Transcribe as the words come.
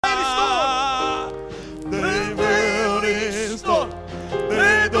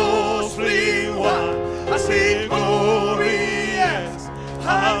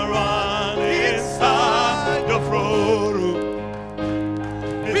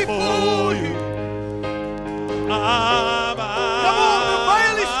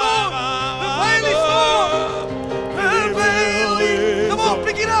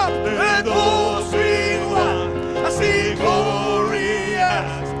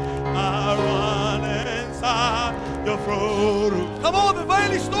the throne room. Come on, beveel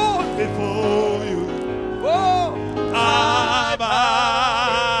die staan. Before you, Oh. I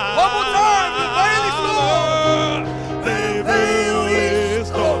bow. One more time, the veil is torn. The veil is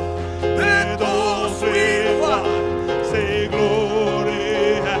torn. The doors will wide. Say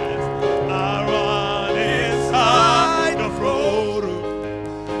glory has run inside the throne room.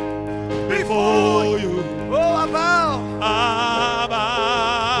 Before you, Oh, I bow. I bow.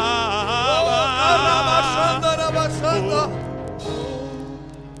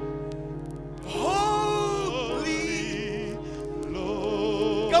 Holy.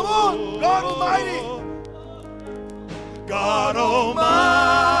 Lord. Come on, God Almighty. God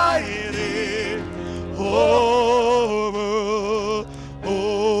Almighty, over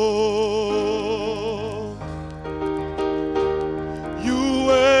all.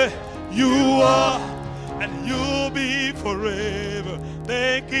 You are, and you'll be forever,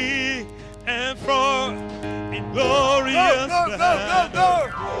 the King and throne in glorious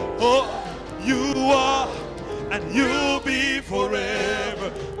splendor. Oh, you are, and you'll be forever,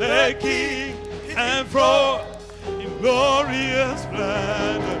 the King and throne in glorious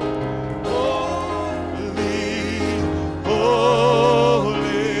splendor. Holy,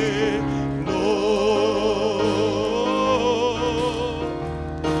 holy Lord,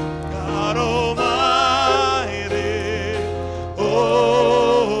 God Almighty,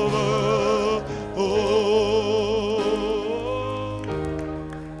 over all.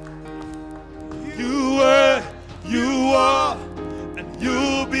 You are, and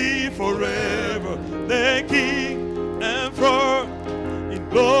you'll be forever, the King and throne in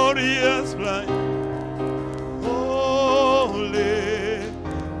glorious light. Holy,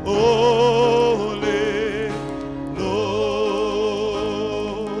 holy Lord.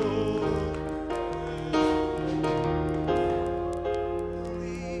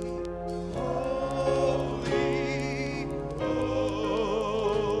 Holy,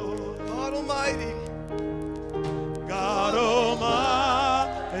 Lord. God Almighty. God Almighty,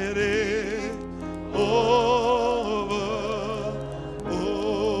 over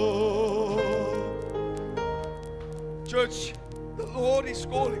all. Church, the Lord is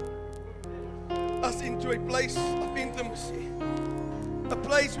calling us into a place of intimacy, a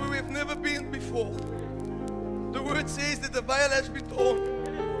place where we've never been before. The word says that the veil has been torn,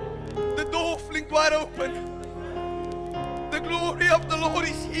 the door fling wide open. The glory of the Lord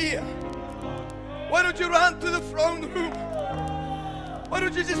is here. Why don't you run to the throne room? Why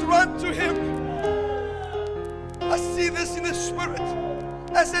don't you just run to Him? I see this in the Spirit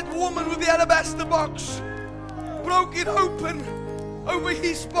as that woman with the alabaster box broke it open over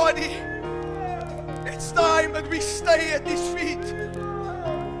His body. It's time that we stay at His feet.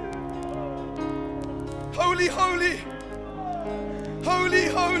 Holy, holy, holy,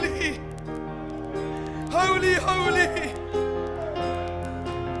 holy, holy, holy,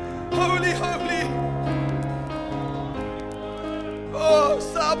 holy, holy. Oh,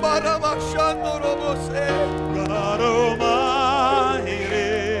 Sabarama Shandorobose. God Almighty,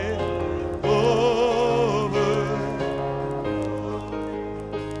 over.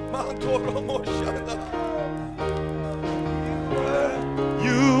 Mantoromo Shanda.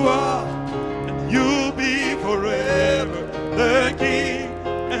 You are, and you'll be forever, the King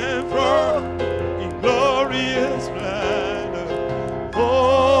and throne in glorious splendor.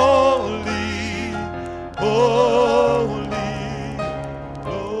 Holy, holy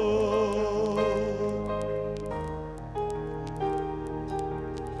Lord.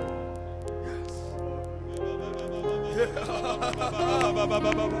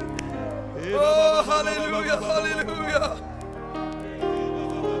 Oh, hallelujah, hallelujah.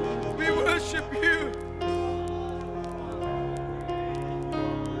 We worship you.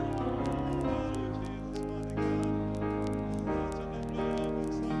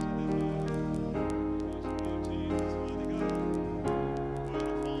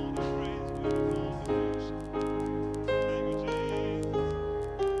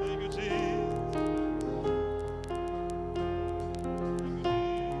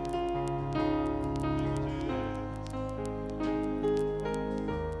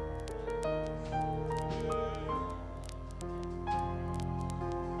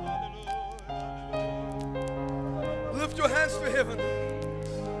 Lift your hands to heaven.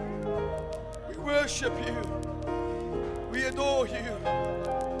 We worship you. We adore you.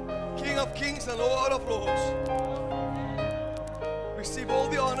 King of kings and Lord of lords. Receive all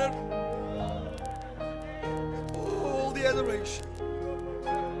the honor, all the adoration.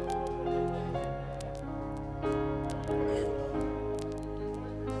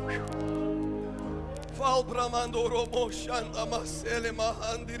 Val bramando romo shanda masele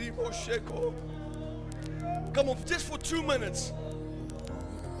mahandiri mosheko. Come on, just for 2 minutes.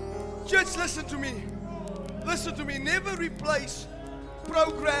 Just listen to me. Listen to me. Never replace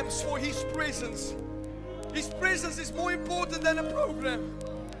programs for His presence. His presence is more important than a program.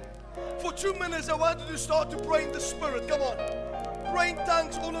 For 2 minutes, I want you to start to pray in the Spirit. Come on. Pray in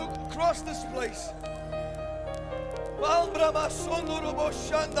tongues all across this place.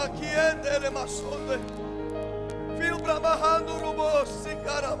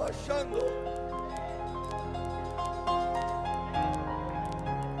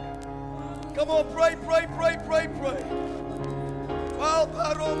 Come on, pray, pray, pray, pray, pray.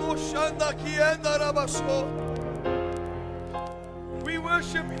 We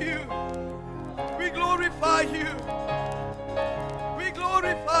worship You. We glorify You. We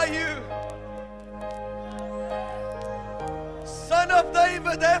glorify You. Son of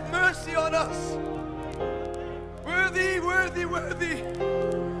David, have mercy on us. Worthy, worthy, worthy.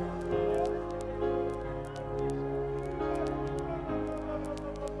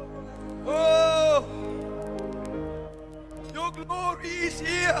 Oh, Your glory is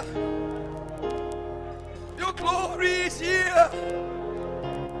here. Your glory is here.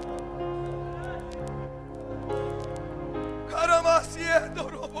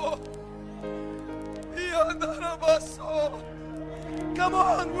 Come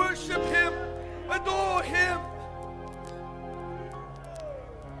on, worship Him, adore Him.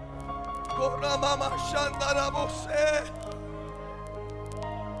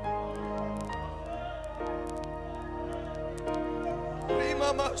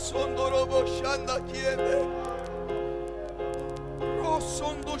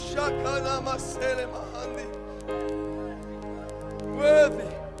 Worthy,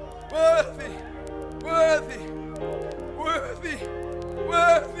 worthy, worthy, worthy,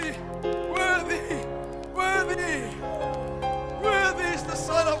 worthy, worthy, worthy, worthy is the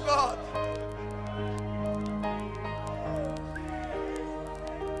Son of God.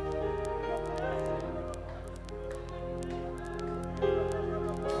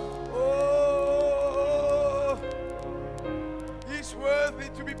 Oh, He's worthy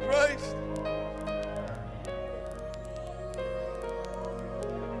to be praised.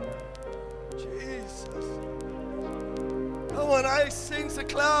 I sense a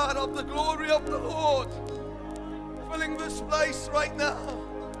cloud of the glory of the Lord filling this place right now.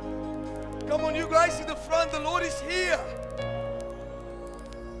 Come on, you guys in the front, the Lord is here.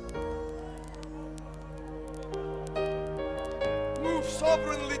 Move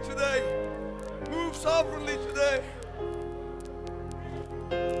sovereignly today. Move sovereignly today.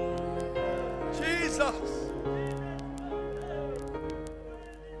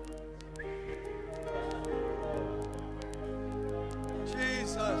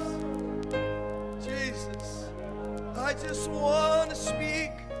 Jesus. I just want to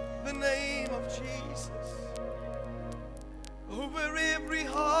speak the name of Jesus over every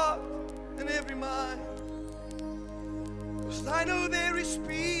heart and every mind. Because I know there is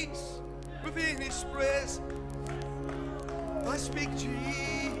peace within His presence. I speak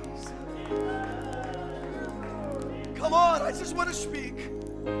Jesus. Come on, I just want to speak.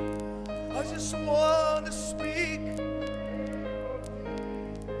 I just want to speak.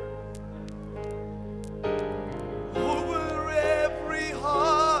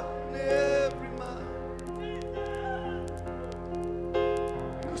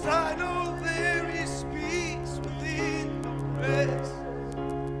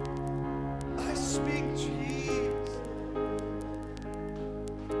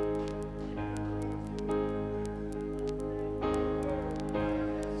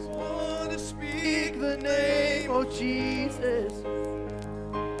 Jesus,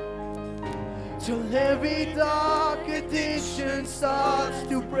 till every dark addiction starts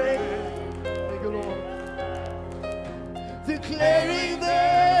to break. Thank you, Lord. Declaring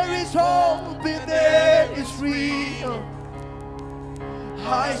there is hope and there is freedom.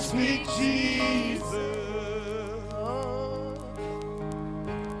 I speak Jesus.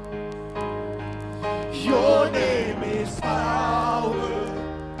 Your name is power.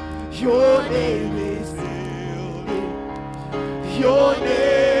 Your name is Your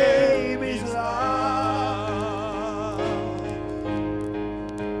name is love.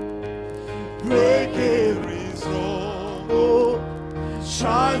 Break every stronghold,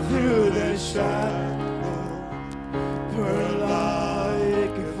 shine through the shadow, burn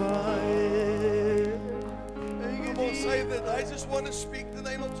like a fire. Come on, say that. I just want to speak the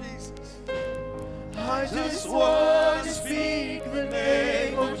name of Jesus. I just want to speak the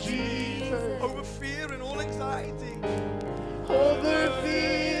name of Jesus. Over fear and all anxiety. Over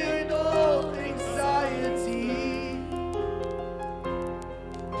fear and all anxiety,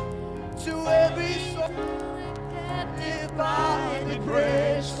 to every soul Captive by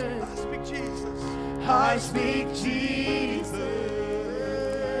depression. I speak Jesus. I speak Jesus.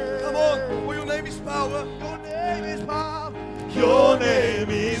 Come on, for your name is power. Your name is power. Your name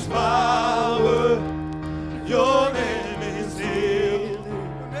is power. Your name is healing.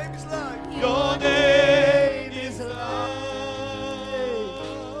 Your name is life. Your name is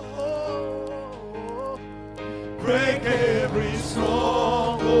Oh, break every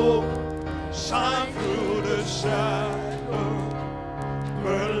stronghold, shine through the shadow,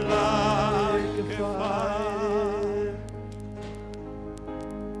 burn like a fire.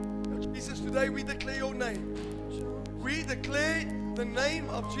 Jesus, today we declare your name. We declare the name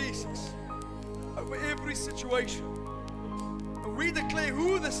of Jesus over every situation. And we declare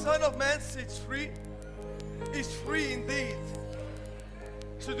who the Son of Man sets free is free indeed.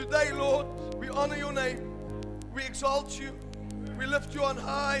 So today, Lord, we honor your name. We exalt you. We lift you on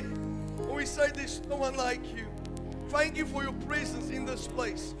high. And we say there's no one like you. Thank you for your presence in this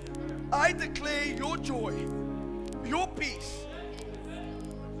place. I declare your joy, your peace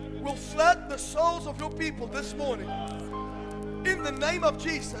will flood the souls of your people this morning. In the name of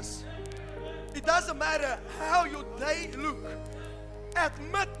Jesus. It doesn't matter how your day look. At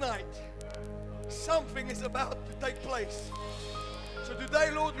midnight, something is about to take place. So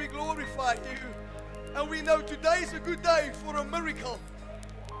today, Lord, we glorify you. And we know today is a good day for a miracle.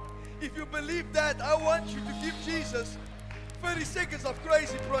 If you believe that, I want you to give Jesus 30 seconds of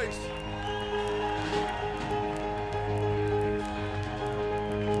crazy praise.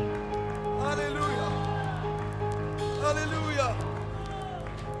 Hallelujah. Hallelujah.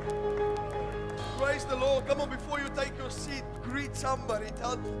 Praise the Lord. Come on, before you take your seat, greet somebody.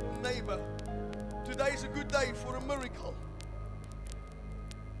 Tell your neighbor, today is a good day for a miracle.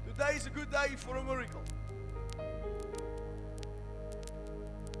 Today is a good day for a miracle.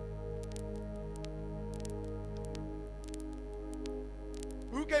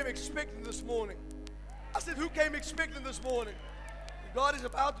 Who came expecting this morning? I said, who came expecting this morning? God is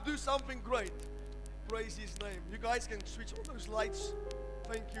about to do something great. Praise His name. You guys can switch on those lights.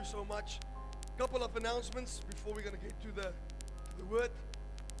 Thank you so much. Couple of announcements before we're going to get to the word.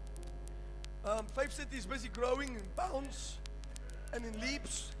 Faith City is busy growing in bounds and in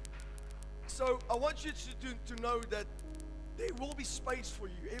leaps. So I want you to know that there will be space for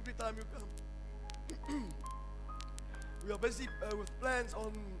you every time you come. We are busy with plans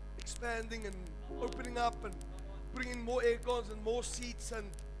on expanding and opening up and bringing more aircons and more seats,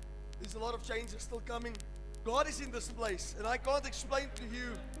 and there's a lot of changes still coming. God is in this place, and I can't explain to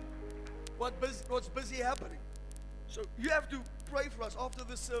you what's busy happening. So you have to pray for us. After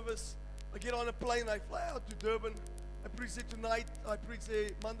this service, I get on a plane, I fly out to Durban. I preach there tonight, I preach there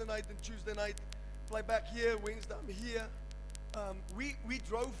Monday night and Tuesday night. Fly back here, Wednesday I'm here. We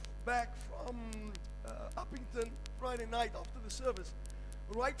drove back from Uppington Friday night after the service,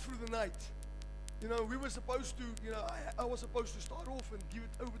 right through the night. You know, we were supposed to, you know, I was supposed to start off and give it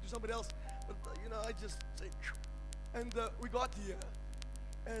over to somebody else, but you know, I just say, and we got here,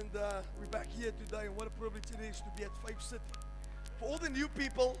 and we're back here today, and what a privilege it is to be at Faith City. For all the new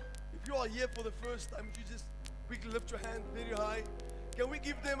people, if you are here for the first time, you just quickly lift your hand very high. Can we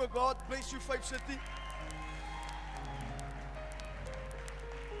give them a God bless you, Faith City?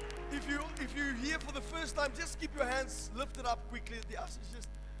 If you're here for the first time, just keep your hands lifted up quickly. The ushers just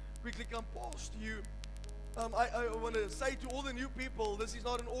quickly come past you. I want to say to all the new people, this is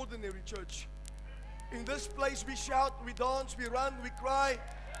not an ordinary church. In this place, we shout, we dance, we run, we cry.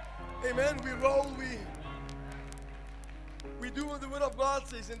 Amen. We roll, we do what the Word of God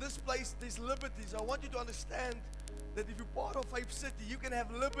says. In this place, there's liberties. I want you to understand that if you're part of Faith City, you can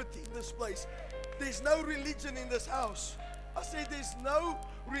have liberty in this place. There's no religion in this house. I said there's no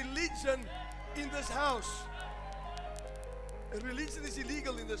religion in this house. And religion is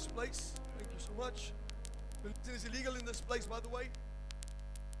illegal in this place. Thank you so much. Religion is illegal in this place, by the way.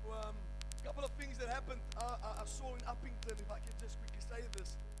 A couple of things that happened I saw in Uppington, if I can just quickly say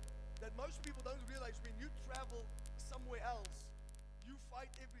this, that most people don't realize when you travel somewhere else, you fight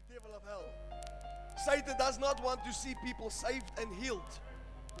every devil of hell. Satan does not want to see people saved and healed.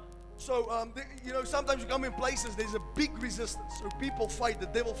 So, you know, sometimes you come in places, there's a big resistance. So people fight, the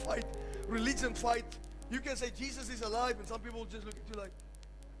devil fight, religion fight. You can say Jesus is alive, and some people will just look at you like.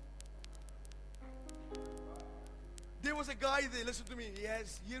 There was a guy there, listen to me, he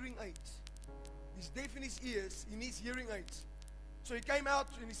has hearing aids. He's deaf in his ears, he needs hearing aids. So he came out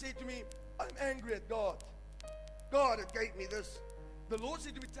and he said to me, I'm angry at God. God had gave me this. The Lord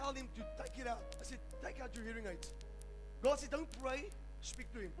said to me, tell him to take it out. I said, take out your hearing aids. God said, don't pray,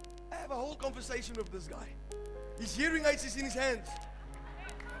 speak to him. I have a whole conversation with this guy. His hearing aids is in his hands.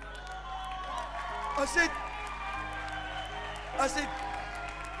 I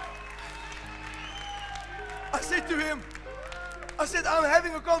said to him, I said, I'm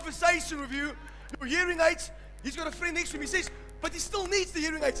having a conversation with you. Your hearing aids, he's got a friend next to him. He says, but he still needs the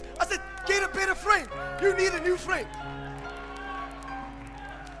hearing aids. I said, get a better friend. You need a new friend.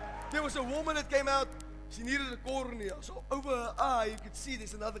 There was a woman that came out. She needed a cornea. So over her eye, you could see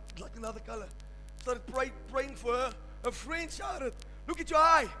there's another color. Started praying for her. Her friend shouted, look at your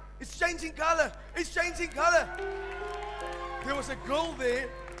eye. It's changing color. It's changing color. There was a girl there.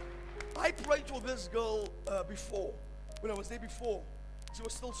 I prayed for this girl before. When I was there before. She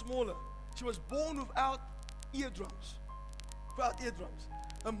was still smaller. She was born without eardrums.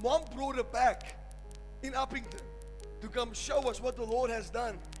 Her mom brought her back in Uppington to come show us what the Lord has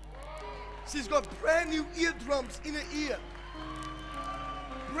done. She's got brand new eardrums in her ear.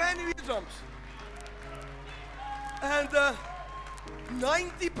 Brand new eardrums. And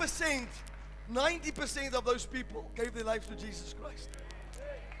 90% of those people gave their life to Jesus Christ.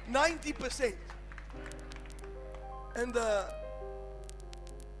 90%. And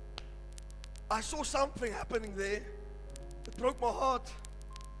I saw something happening there. It broke my heart.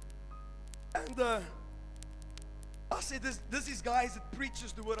 And I said, this is guys that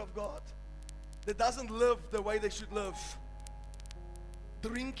preaches the word of God, that doesn't live the way they should live.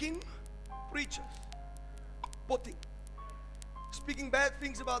 Drinking, preachers. Potting. Speaking bad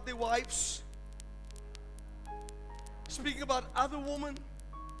things about their wives. Speaking about other women.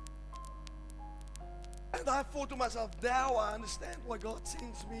 And I thought to myself, now I understand why God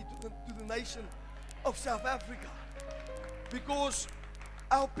sends me to the nation of South Africa. Because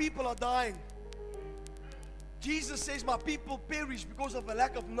our people are dying. Jesus says, my people perish because of a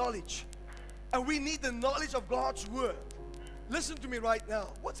lack of knowledge. And we need the knowledge of God's word. Listen to me right now.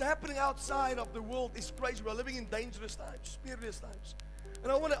 What's happening outside of the world is crazy. We're living in dangerous times, perilous times.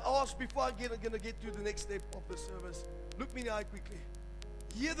 And I want to ask, before I'm going to get to the next step of the service, look me in the eye quickly.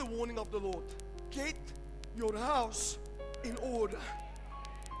 Hear the warning of the Lord. Get your house in order.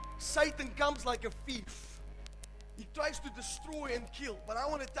 Satan comes like a thief. He tries to destroy and kill. But I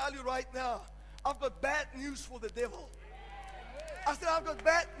want to tell you right now, I've got bad news for the devil. I said, I've got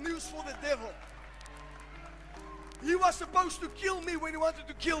bad news for the devil. He was supposed to kill me when he wanted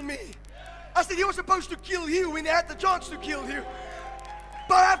to kill me. I said, he was supposed to kill you when he had the chance to kill you.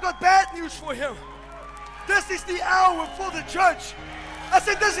 But I've got bad news for him. This is the hour for the church. I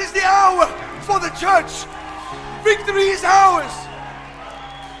said, this is the hour for the church. Victory is ours.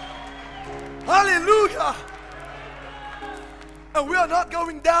 Hallelujah. And we are not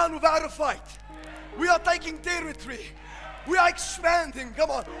going down without a fight. We are taking territory. We are expanding. Come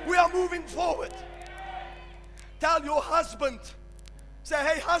on. We are moving forward. Tell your husband. Say,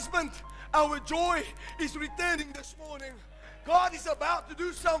 hey husband, our joy is returning this morning. God is about to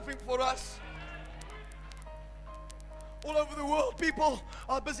do something for us. All over the world, people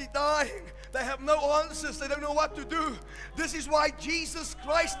are busy dying. They have no answers. They don't know what to do. This is why Jesus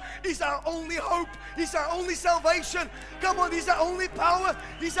Christ is our only hope. He's our only salvation. Come on, He's our only power.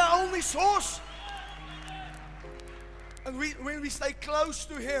 He's our only source. And when we stay close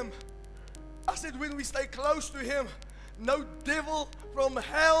to Him, I said when we stay close to Him, no devil from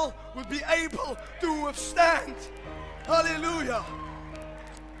hell would be able to withstand. Hallelujah.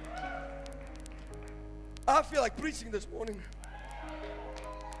 I feel like preaching this morning.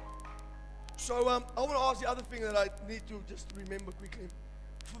 So I want to ask the other thing that I need to just remember quickly.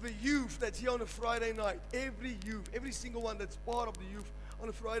 For the youth that's here on a Friday night, every youth, every single one that's part of the youth on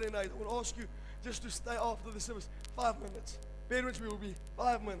a Friday night, I want to ask you just to stay after the service 5 minutes. Parents, we will be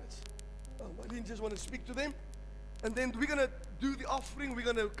 5 minutes. I didn't just want to speak to them. And then we're going to do the offering. We're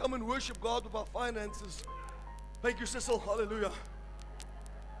going to come and worship God with our finances. Thank you, Cecil. Hallelujah.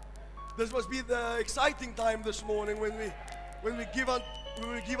 This must be the exciting time this morning when we give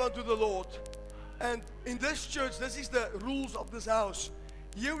unto the Lord. And in this church, this is the rules of this house.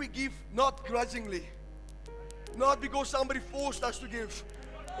 Here we give not grudgingly, not because somebody forced us to give.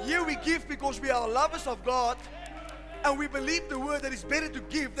 Here we give because we are lovers of God, and we believe the word that it's better to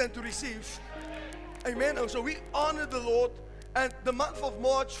give than to receive. Amen. And so we honor the Lord. And the month of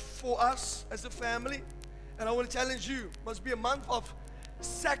March for us as a family, and I want to challenge you, must be a month of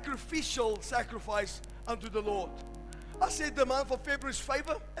sacrificial sacrifice unto the Lord. I said the month of February is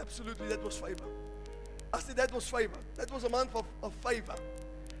favor. Absolutely, that was favor. I said that was favor. That was a month of favor.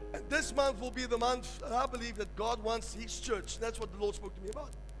 And this month will be the month that I believe that God wants His church. That's what the Lord spoke to me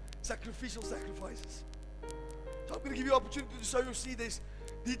about. Sacrificial sacrifices. So I'm going to give you an opportunity to sow your seed. There's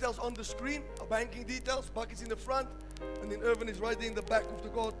details on the screen, our banking details, buckets in the front, and then Irvin is right there in the back of the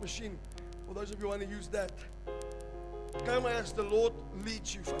card machine. For those of you who want to use that. Come as the Lord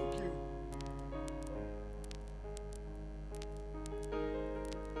leads you. Thank you.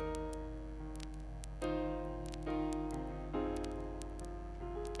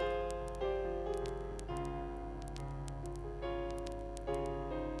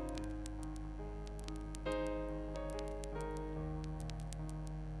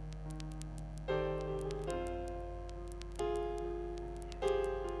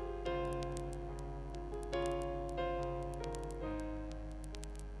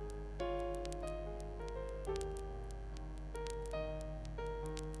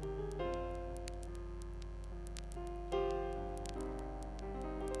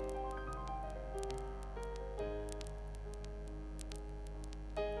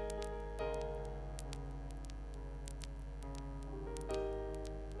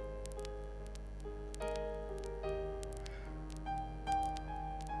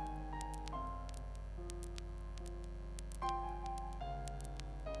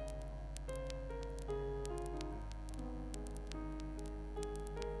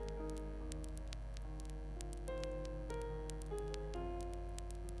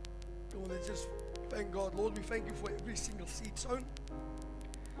 loving God. Lord, we thank you for every single seed sown.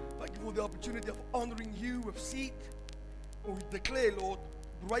 Thank you for the opportunity of honoring you with seed. We declare, Lord,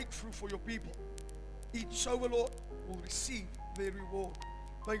 breakthrough for your people. Each sower, Lord, will receive their reward.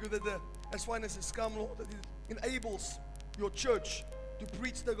 Thank you that as finances come, Lord, that it enables your church to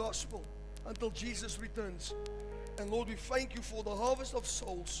preach the gospel until Jesus returns. And Lord, we thank you for the harvest of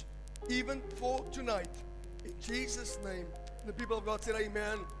souls, even for tonight. In Jesus' name, the people of God said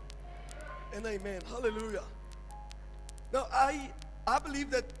amen and amen. Hallelujah. Now, I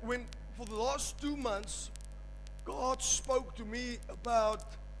believe that when, for the last 2 months, God spoke to me about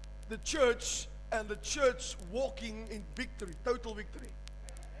the church and the church walking in victory, total victory.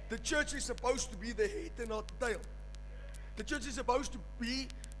 The church is supposed to be the head and not the tail. The church is supposed to be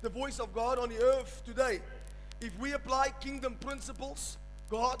the voice of God on the earth today. If we apply kingdom principles,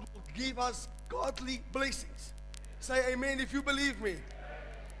 God will give us godly blessings. Say amen if you believe me.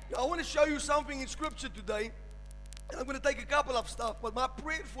 Now, I want to show you something in scripture today. And I'm going to take a couple of stuff, but my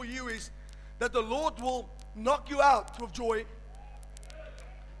prayer for you is that the Lord will knock you out with joy.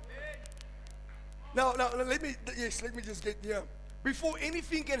 Now let me just get here. Before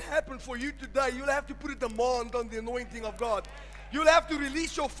anything can happen for you today, you'll have to put a demand on the anointing of God. You'll have to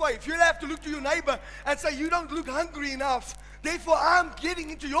release your faith. You'll have to look to your neighbor and say, you don't look hungry enough. Therefore, I'm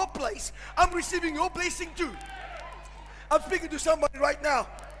getting into your place. I'm receiving your blessing too. I'm speaking to somebody right now.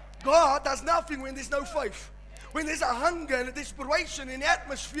 God does nothing when there's no faith. When there's a hunger and a desperation in the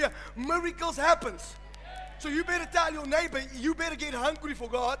atmosphere, miracles happen. So you better tell your neighbor, you better get hungry for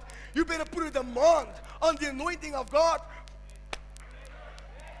God. You better put a demand on the anointing of God.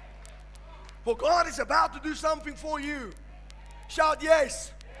 For God is about to do something for you. Shout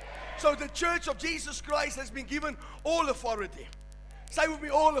yes. So the church of Jesus Christ has been given all authority. Say with me,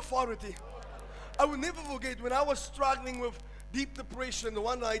 all authority. I will never forget when I was struggling with deep depression. The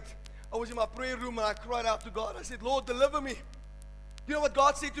one night I was in my prayer room and I cried out to God. I said, Lord, deliver me. You know what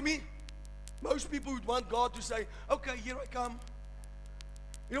God said to me? Most people would want God to say, okay, here I come.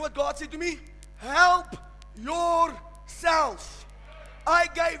 You know what God said to me? Help yourself. I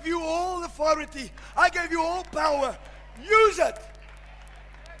gave you all authority. I gave you all power. Use it.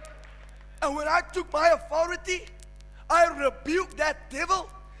 And when I took my authority, I rebuked that devil.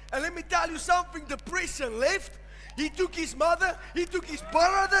 And let me tell you something, depression left. He took his mother, he took his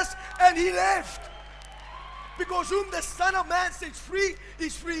brothers, and he left. Because whom the Son of Man sets free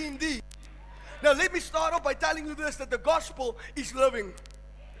is free indeed. Now let me start off by telling you this, that the gospel is living.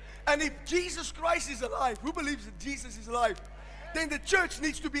 And if Jesus Christ is alive, who believes that Jesus is alive? Then the church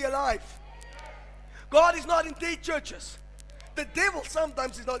needs to be alive. God is not in dead churches. The devil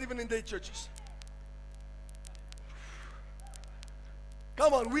sometimes is not even in dead churches.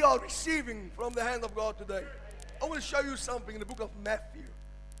 Come on, we are receiving from the hand of God today. I want to show you something in the book of Matthew.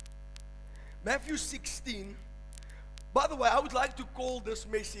 Matthew 16. By the way, I would like to call this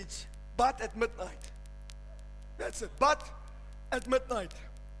message, But at Midnight. That's it, But at Midnight.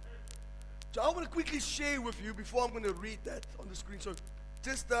 So I want to quickly share with you before I'm going to read that on the screen. So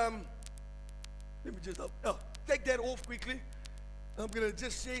just, let me just, take that off quickly. I'm going to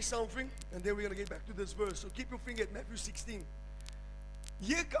just say something, and then we're going to get back to this verse. So keep your finger at Matthew 16.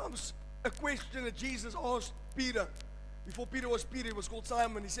 Here comes a question that Jesus asked Peter. Before Peter was Peter, he was called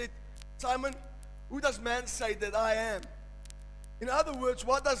Simon. He said, Simon, who does man say that I am? In other words,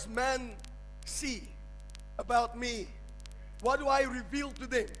 what does man see about me? What do I reveal to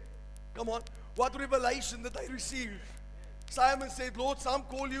them? Come on, what revelation did I receive? Simon said, Lord, some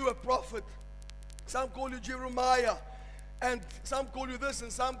call you a prophet. Some call you Jeremiah. And some call you this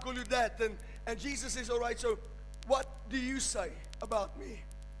and some call you that. And Jesus says, all right, so what do you say about me?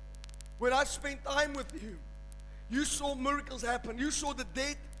 When I spent time with you, you saw miracles happen. You saw the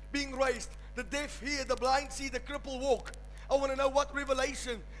dead being raised, the deaf hear, the blind see, the cripple walk. I want to know what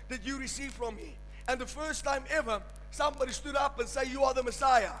revelation did you receive from me? And the first time ever, somebody stood up and said, you are the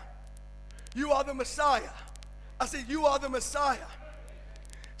Messiah. You are the Messiah. I said, you are the Messiah.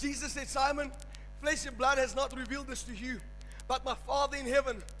 Jesus said, Simon, flesh and blood has not revealed this to you, but my Father in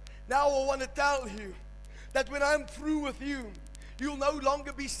heaven. Now I want to tell you that when I'm through with you, you'll no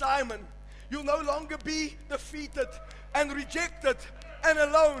longer be Simon. You'll no longer be defeated and rejected and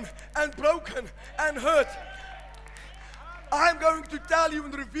alone and broken and hurt. I'm going to tell you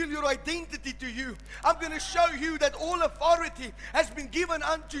and reveal your identity to you. I'm going to show you that all authority has been given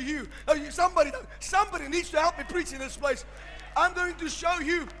unto you. Somebody needs to help me preach in this place. I'm going to show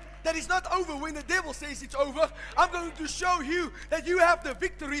you that it's not over when the devil says it's over. I'm going to show you that you have the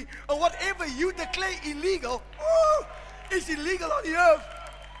victory, and whatever you declare illegal, is illegal on the earth.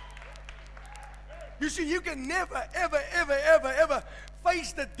 You see, you can never, ever, ever, ever, ever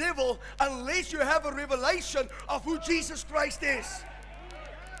face the devil unless you have a revelation of who Jesus Christ is.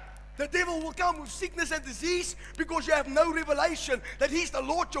 The devil will come with sickness and disease because you have no revelation that He's the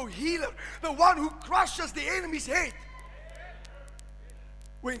Lord your healer, the one who crushes the enemy's head.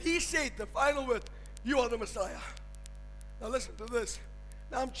 When He said the final word, you are the Messiah. Now listen to this.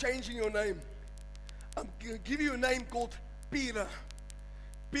 Now I'm changing your name. I'm going to give you a name called Peter.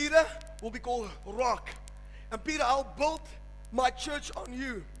 Peter will be called Rock. And Peter, I'll build my church on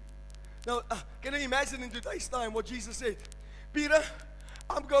you. Now, can you imagine in today's time what Jesus said? Peter,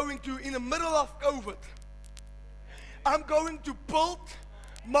 I'm going to, in the middle of COVID, I'm going to build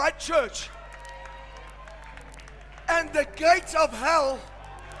my church. And the gates of hell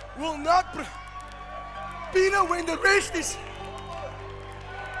will not... Peter, when the rest is...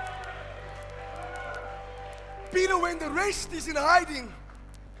 Peter, when the rest is in hiding,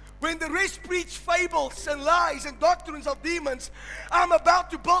 when the rest preach fables and lies and doctrines of demons, I'm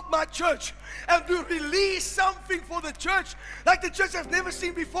about to build my church and to release something for the church like the church has never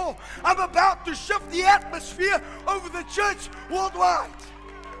seen before. I'm about to shift the atmosphere over the church worldwide.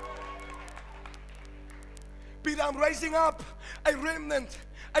 Peter, I'm raising up a remnant,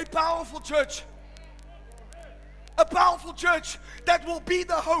 a powerful church. A powerful church that will be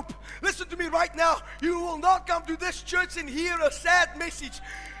the hope. Listen to me right now. You will not come to this church and hear a sad message.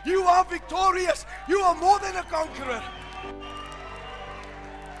 You are victorious. You are more than a conqueror.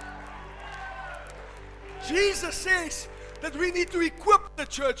 Jesus says that we need to equip the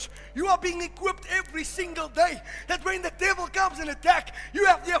church. You are being equipped every single day. That when the devil comes and attacks, you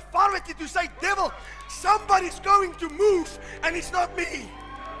have the authority to say, devil, somebody's going to move and it's not me.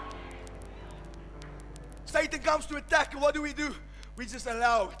 Satan comes to attack, and what do? We just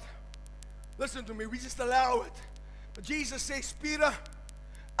allow it. Listen to me, we just allow it. But Jesus says, Peter,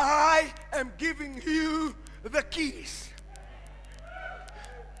 I am giving you the keys.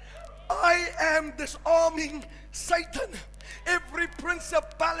 I am disarming Satan. Every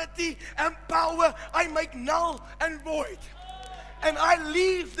principality and power I make null and void. And I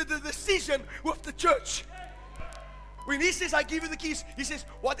leave the decision with the church. When He says, I give you the keys, He says,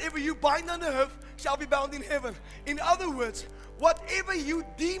 whatever you bind on the earth shall be bound in heaven. In other words, whatever you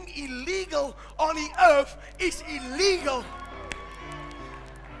deem illegal on the earth is illegal.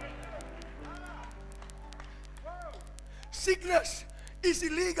 Sickness is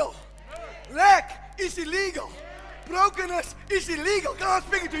illegal. Lack is illegal. Brokenness is illegal. God, I'm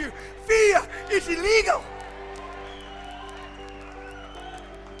speaking to you. Fear is illegal.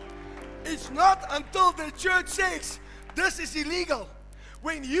 It's not until the church says, this is illegal.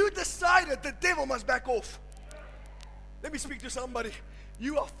 When you decided the devil must back off. Let me speak to somebody.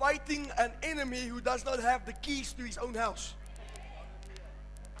 You are fighting an enemy who does not have the keys to his own house.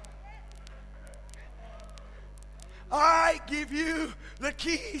 I give you the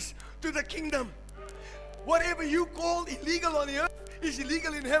keys to the kingdom. Whatever you call illegal on the earth is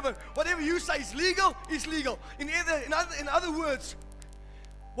illegal in heaven. Whatever you say is legal is legal. In other words,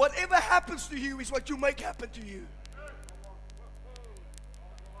 whatever happens to you is what you make happen to you.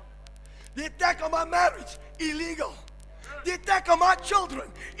 The attack on my marriage, illegal. The attack on my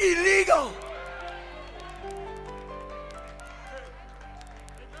children, illegal.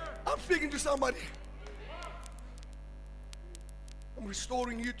 I'm speaking to somebody. I'm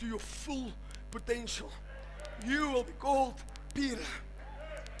restoring you to your full potential. You will be called Peter.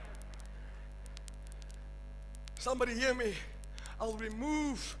 Somebody hear me. I'll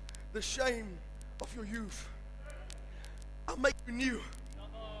remove the shame of your youth. I'll make you new.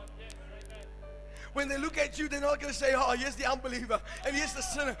 When they look at you, they're not going to say, oh, here's the unbeliever and here's the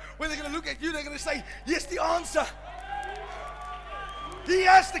sinner. When they're going to look at you, they're going to say, here's the answer. He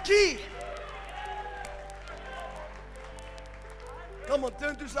has the key. Come on,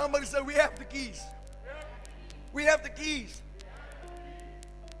 turn to somebody and say, we have the keys. We have the keys.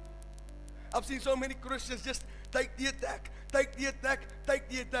 I've seen so many Christians just take the attack, take the attack, take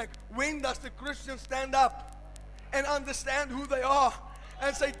the attack. When does the Christian stand up and understand who they are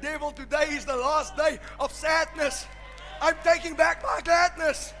and say, devil, today is the last day of sadness. I'm taking back my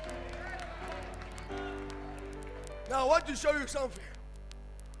gladness. Now I want to show you something.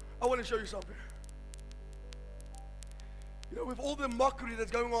 I want to show you something. You know, with all the mockery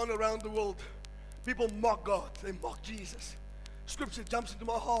that's going on around the world, people mock God. They mock Jesus. Scripture jumps into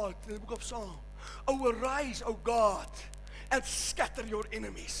my heart in the book of Psalm. Oh, arise, O God, and scatter your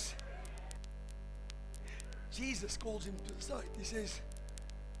enemies. Jesus calls him to the side. He says,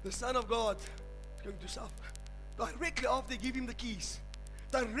 the Son of God is going to suffer. Directly after they give him the keys,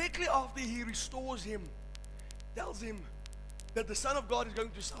 directly after he restores him, tells him that the Son of God is going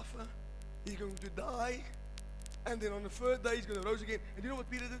to suffer. He's going to die And then on the third day, he's going to rise again. And you know what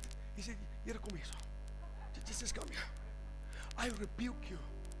Peter did? He said, here, come here. Just come here. I rebuke you.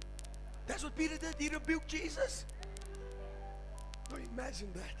 That's what Peter did. He rebuked Jesus. Nou,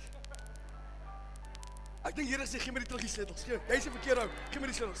 imagine that. Ek dink Here sê, gee my die sleutels. Jy sê verkeerd ou. Gee my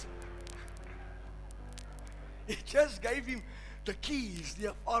die sleutels. He just gave him the keys,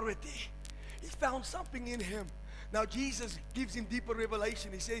 the authority. He found something in him. Now Jesus gives him deeper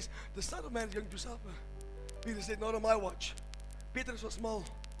revelation. He says, the Son of Man is going to suffer. Peter said, not on my watch. Petrus was small.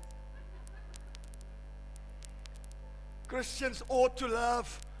 Christians ought to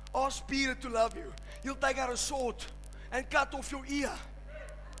love. Ask Peter to love you. He'll take out a sword and cut off your ear.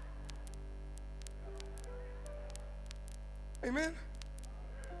 Amen?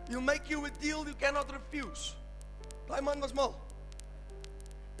 He'll make you a deal you cannot refuse. Daai man was mal.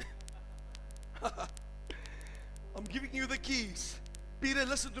 I'm giving you the keys. Peter,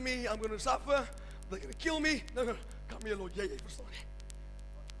 listen to me. I'm going to suffer. They're going to kill me. No, come here, Lord. Jy verstaan nie.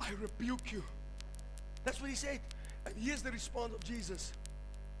 I rebuke you. That's what he said. And here's the response of Jesus.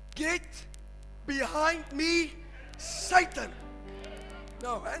 Get behind me, Satan.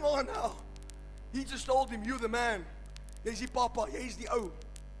 No, hang on now. He just told him, you're the man. Jy's die papa, jy's die ou.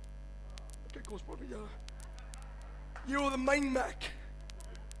 Kyk, ons praat met jou. You're the main Mac.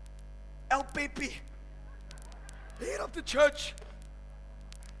 El Pepe. Head of the church.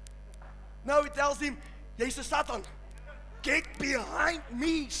 Now he tells him, jy's a Satan. Get behind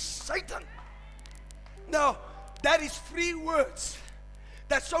me, Satan. Now, that is 3 words.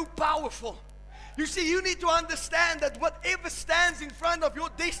 That's so powerful. You see, you need to understand that whatever stands in front of your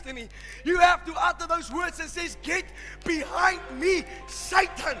destiny, you have to utter those words and says, get behind me,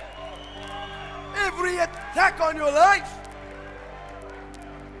 Satan. Every attack on your life.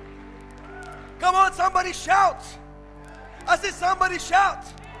 Come on, somebody shout. I said, somebody shout.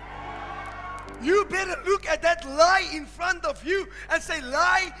 You better look at that lie in front of you and say,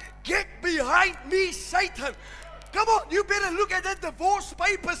 lie, get behind me, Satan. Come on, you better look at that divorce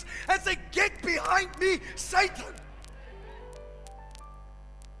papers and say, get behind me, Satan.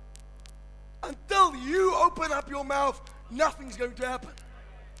 Until you open up your mouth, nothing's going to happen.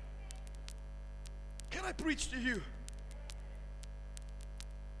 Can I preach to you?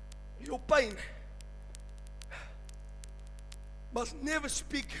 Your pain must never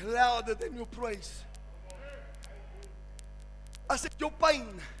speak louder than your praise. I said, your pain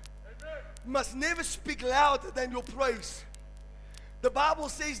must never speak louder than your praise. The Bible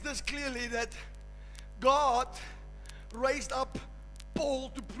says this clearly, that God raised up Paul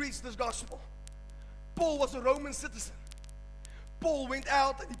to preach this gospel. Paul was a Roman citizen. Paul went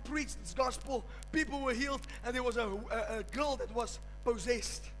out and he preached this gospel. People were healed, and there was a girl that was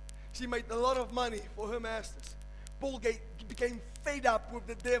possessed. She made a lot of money for her masters. Paul became fed up with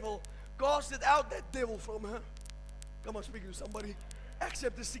the devil, casted out that devil from her. Come on, speaking to somebody. Acts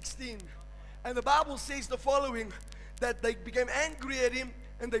chapter 16. And the Bible says the following, that they became angry at him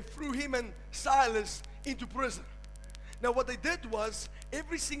and they threw him and Silas into prison. Now what they did was,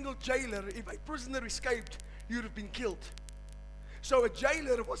 every single jailer, if a prisoner escaped, he would have been killed. So a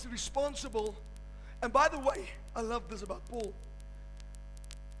jailer was responsible. And by the way, I love this about Paul.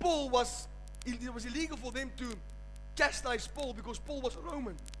 It was illegal for them to chastise Paul because Paul was a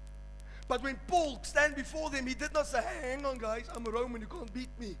Roman. But when Paul stand before them, he did not say, hey, hang on guys, I'm a Roman, you can't beat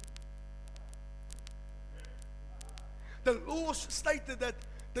me. The laws stated that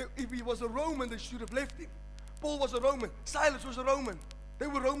if he was a Roman, they should have left him. Paul was a Roman. Silas was a Roman. They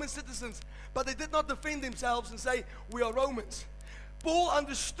were Roman citizens. But they did not defend themselves and say, we are Romans. Paul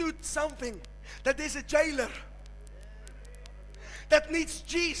understood something, that there's a jailer that needs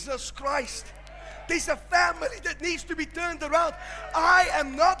Jesus Christ. There's a family that needs to be turned around. I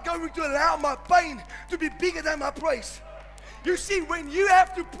am not going to allow my pain to be bigger than my praise. You see, when you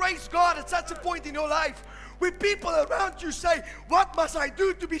have to praise God at such a point in your life, where people around you say, what must I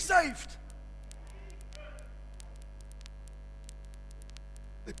do to be saved?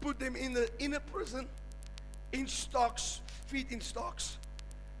 They put them in the inner prison, in stocks, feet in stocks.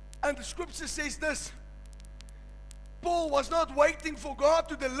 And the scripture says this, Paul was not waiting for God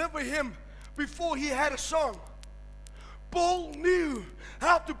to deliver him before he had a song. Paul knew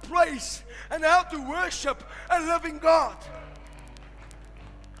how to praise and how to worship a living God.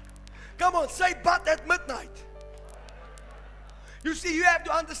 Come on, say but at midnight. You see, you have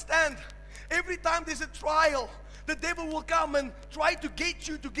to understand, every time there's a trial, the devil will come and try to get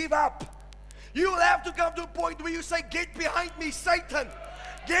you to give up. You will have to come to a point where you say, get behind me, Satan.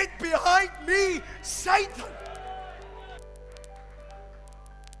 Get behind me, Satan.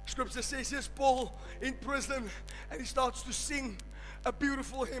 Scripture says, here's Paul in prison, and he starts to sing a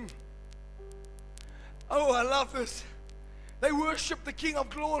beautiful hymn. Oh, I love this. They worship the King of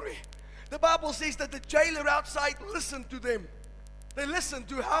Glory. The Bible says that the jailer outside listened to them. They listened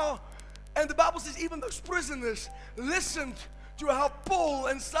to how, and the Bible says even those prisoners listened to how Paul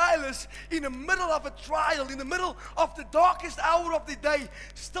and Silas, in the middle of a trial, in the middle of the darkest hour of the day,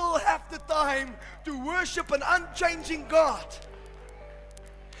 still have the time to worship an unchanging God.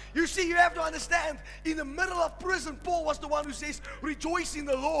 You see, you have to understand, in the middle of prison, Paul was the one who says, rejoice in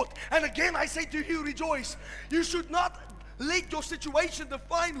the Lord. And again, I say to you, rejoice. You should not let your situation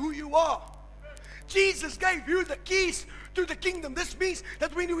define who you are. Jesus gave you the keys to the kingdom. This means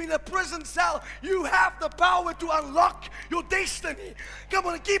that when you're in a prison cell, you have the power to unlock your destiny. Come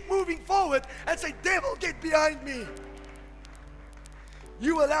on, keep moving forward and say, devil, get behind me.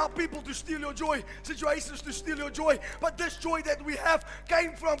 You allow people to steal your joy, situations to steal your joy, but this joy that we have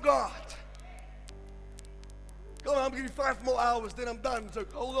came from God. Come on, I'm giving you 5 more hours, then I'm done, so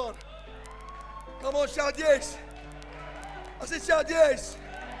hold on. Come on, shout yes. I said shout yes.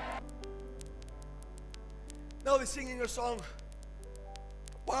 Now they're singing a song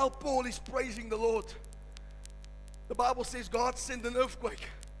while Paul is praising the Lord. The Bible says God sent an earthquake.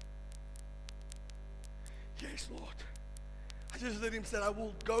 Yes, Lord. I just let him say, I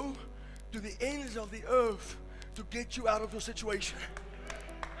will go to the ends of the earth to get you out of your situation.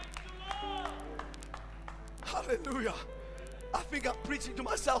 Hallelujah. I think I'm preaching to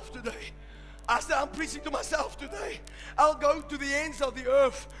myself today. I said, I'm preaching to myself today. I'll go to the ends of the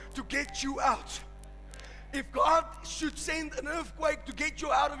earth to get you out. If God should send an earthquake to get you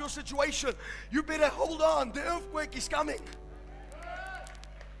out of your situation, you better hold on. The earthquake is coming.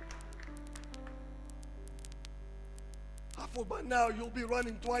 I thought by now you'll be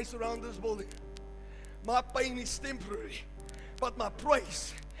running twice around this building. My pain is temporary, but my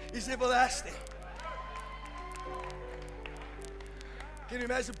praise is everlasting. Can you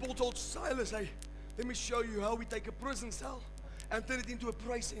imagine Paul told Silas, hey, let me show you how we take a prison cell and turn it into a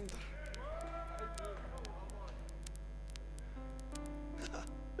praise center.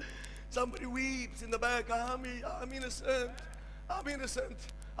 Somebody weeps in the back, I'm innocent, I'm innocent.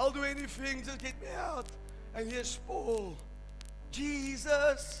 I'll do anything, just get me out. And here's Paul.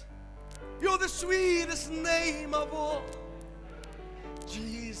 Jesus, you're the sweetest name of all.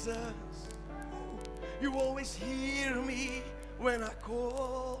 Jesus, you always hear me when I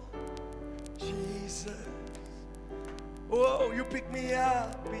call. Jesus, oh, you pick me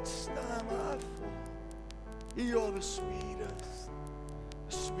up each time I fall. You're the sweetest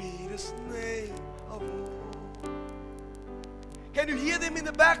name of all. Can you hear them in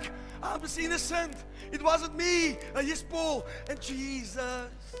the back? I'm just innocent. It wasn't me. Yes, Paul. And Jesus,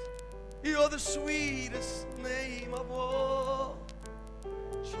 you're the sweetest name of all.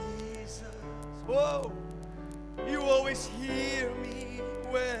 Jesus, whoa, you always hear me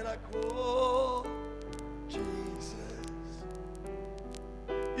when I call. Jesus,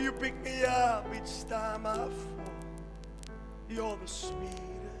 you pick me up each time I fall. You're the sweetest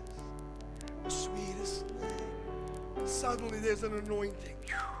name. Suddenly there's an anointing.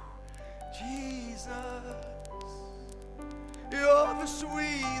 Jesus, you're the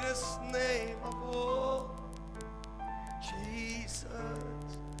sweetest name of all. Jesus,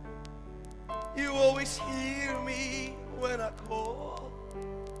 you always hear me when I call.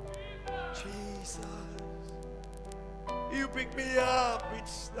 Jesus, you pick me up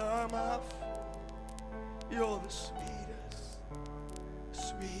each time I fall. You're the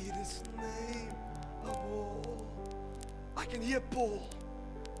sweetest name of all. I can hear Paul.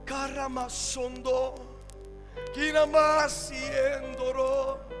 Karamasondo,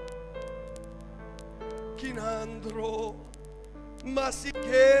 kinamasiendoro, kinandro,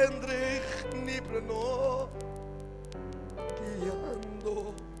 masikendrich nibrano,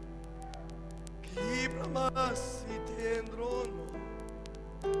 kiando, kibramasitendrono,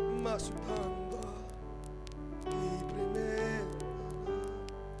 masutanda, kibremena.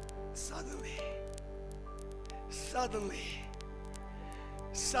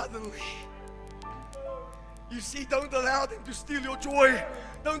 Suddenly, you see, don't allow them to steal your joy.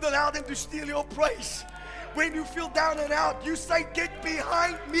 Don't allow them to steal your praise. When you feel down and out, you say, get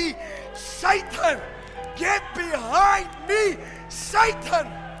behind me, Satan. Get behind me,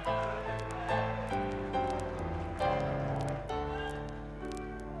 Satan.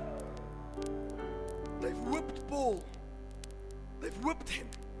 They've whipped Paul. They've whipped him.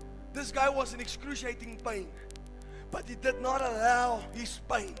 This guy was in excruciating pain, but he did not allow his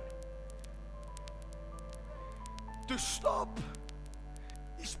pain to stop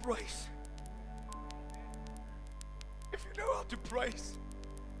his praise. If you know how to praise,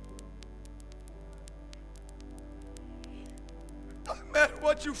 doesn't matter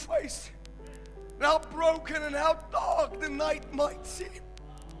what you face, and how broken and how dark the night might seem,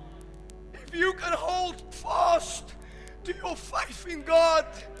 if you can hold fast to your faith in God,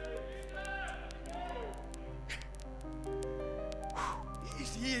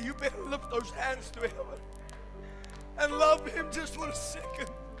 He's here. You better lift those hands to heaven and love Him just for a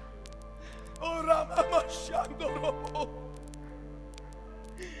second. Oh, Ramamashandorobo.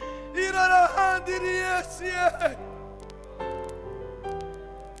 Irarahandiriyesie.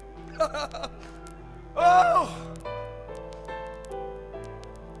 Oh,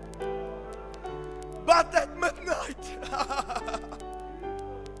 but at midnight,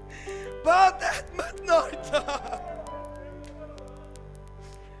 but at midnight,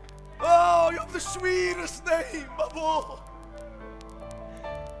 oh, you have the sweetest name of all.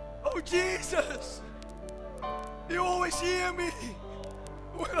 Oh, Jesus, you always hear me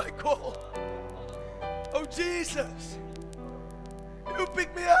when I call. Oh, Jesus, you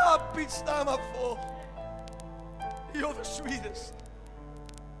pick me up each time I fall. You're the sweetest.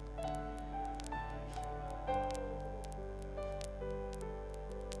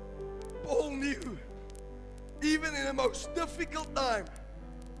 Paul knew, even in the most difficult time,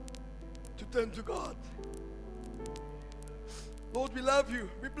 to turn to God. Lord, we love you.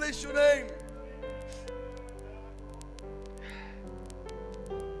 We bless your name.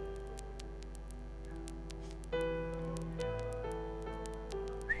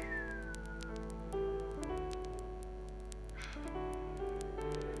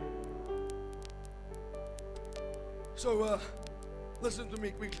 So, listen to me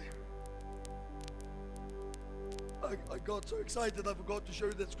quickly. I got so excited I forgot to show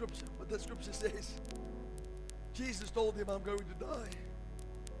you that scripture. But that scripture says, Jesus told him, I'm going to die.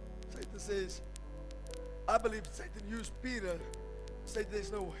 Satan says, I believe Satan used Peter to say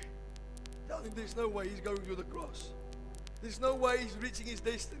there's no way. Tell him there's no way he's going to the cross. There's no way he's reaching his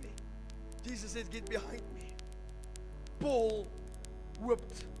destiny. Jesus said, get behind me. Paul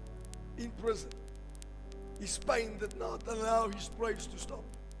whipped in prison. His pain did not allow his praise to stop.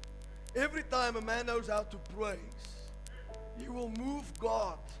 Every time a man knows how to praise, he will move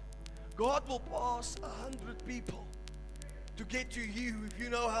God. God will pass 100 people to get to you if you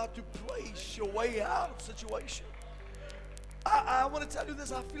know how to praise your way out of situation. I want to tell you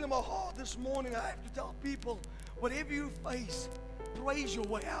this. I feel in my heart this morning. I have to tell people, whatever you face, praise your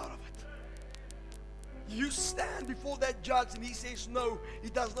way out of it. You stand before that judge and he says no,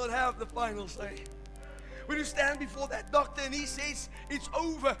 he does not have the final say. When you stand before that doctor and he says it's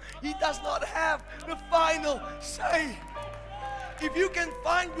over, he does not have the final say. If you can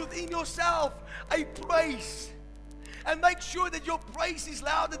find within yourself a praise and make sure that your praise is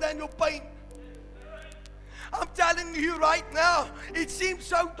louder than your pain. I'm telling you right now, it seems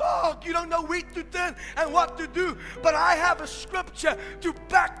so dark, you don't know where to turn and what to do. But I have a scripture to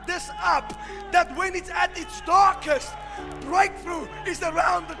back this up, that when it's at its darkest, breakthrough is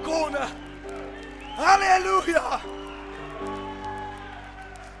around the corner. Hallelujah.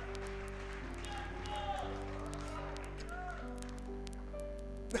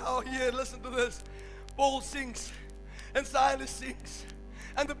 Now here, listen to this. Paul sings and Silas sings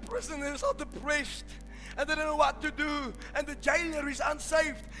and the prisoners are depressed and they don't know what to do, and the jailer is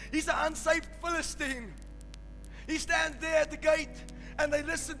unsaved. He's an unsaved Philistine. He stands there at the gate and they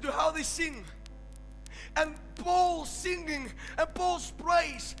listen to how they sing. And Paul's singing and Paul's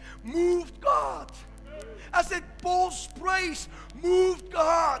praise moved God. I said Paul's praise moved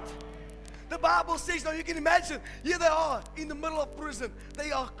God. The Bible says, now you can imagine, here they are in the middle of prison.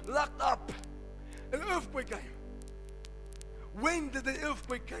 They are locked up. An earthquake came. When did the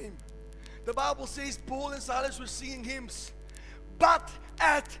earthquake came? The Bible says Paul and Silas were singing hymns. But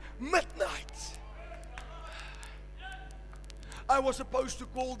at midnight. I was supposed to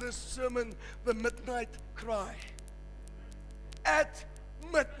call this sermon the Midnight Cry. At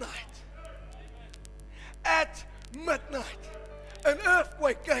midnight. At midnight. An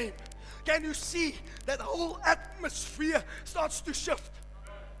earthquake came. Can you see that whole atmosphere starts to shift?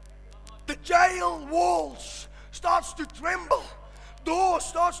 The jail walls starts to tremble. Door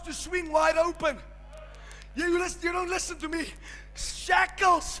starts to swing wide open. You don't listen to me.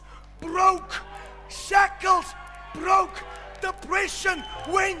 Shackles broke. Shackles broke. Depression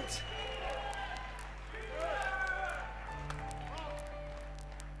went.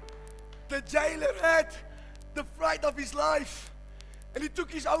 The jailer had the fright of his life, and he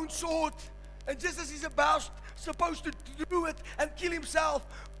took his own sword, and just as he's supposed to do it and kill himself,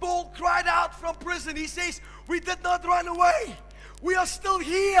 Paul cried out from prison. He says, we did not run away. We are still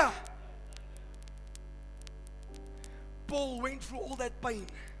here. Paul went through all that pain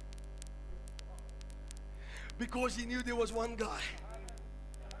because he knew there was one guy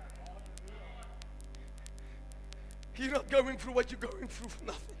You're not going through what you're going through for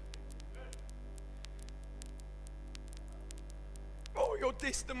nothing. Oh, your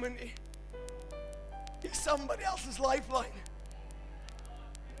testimony is somebody else's lifeline.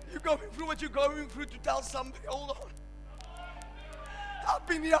 You're going through what you're going through to tell somebody, hold on. I've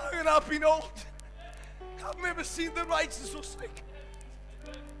been young and I've been old. I've never seen the righteous forsake.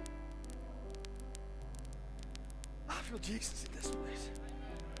 I feel Jesus in this place.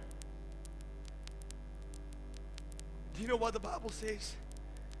 Do you know what the Bible says?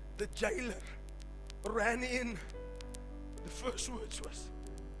 The jailer ran in. The first words was,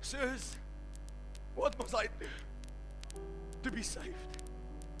 sirs, what must I do to be saved?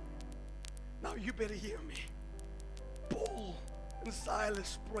 Now you better hear me. Paul and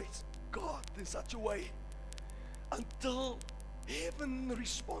Silas praised God in such a way until heaven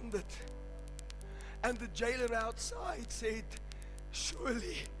responded. And the jailer outside said,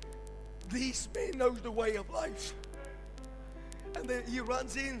 surely these men know the way of life. And then he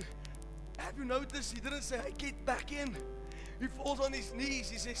runs in. Have you noticed? He didn't say, hey, get back in. He falls on his knees.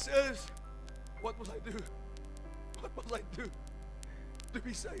 He says, sirs, what must I do? What must I do to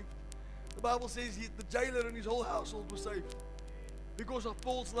be saved? The Bible says the jailer and his whole household were saved because of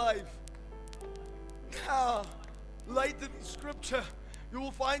Paul's life. Now, later in Scripture, you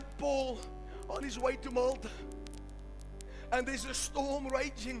will find Paul on his way to Malta. And there's a storm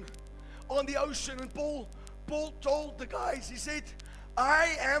raging on the ocean. And Paul told the guys, he said,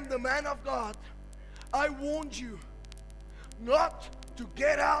 I am the man of God. I warned you not to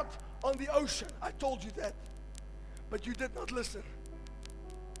get out on the ocean. I told you that. But you did not listen.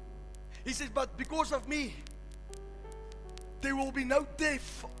 He says, but because of me, there will be no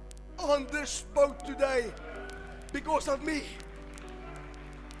death on this boat today. Because of me.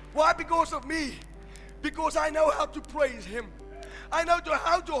 Why because of me? Because I know how to praise Him. I know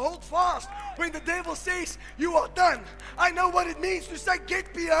how to hold fast when the devil says, you are done. I know what it means to say,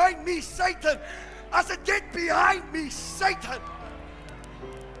 get behind me, Satan. I said, get behind me, Satan.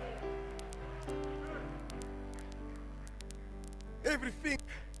 Everything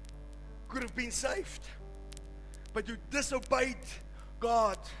could have been saved, but you disobeyed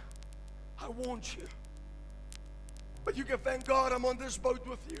God. I warned you. But you can thank God I'm on this boat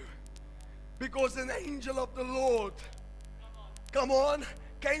with you, because an angel of the Lord, come on,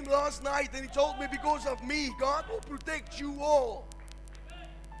 came last night and he told me, because of me, God will protect you all.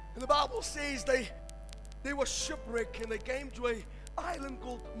 And the Bible says they were shipwrecked and they came to an island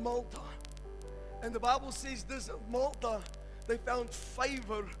called Malta. And the Bible says this, Malta, they found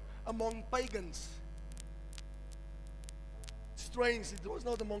favor among pagans. Strange, it was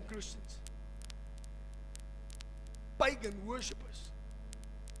not among Christians. Pagan worshippers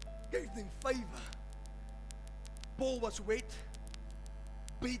gave them favor. Paul was wet,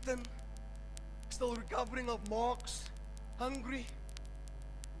 beaten, still recovering of marks, hungry.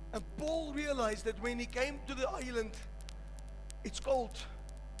 And Paul realized that when he came to the island, it's cold.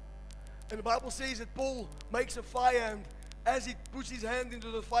 And the Bible says that Paul makes a fire, and as he puts his hand into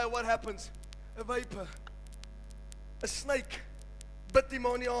the fire, what happens? A vapor. A snake bit him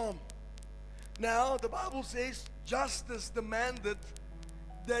on the arm. Now, the Bible says justice demanded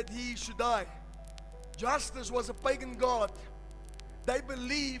that he should die. Justice was a pagan god. They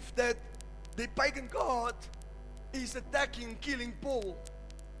believed that the pagan god is attacking, killing Paul.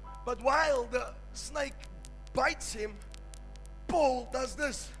 But while the snake bites him, Paul does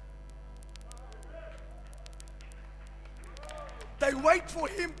this. They wait for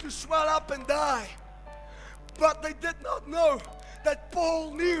him to swell up and die. But they did not know that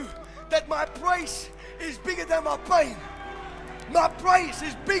Paul knew that my praise is bigger than my pain. My praise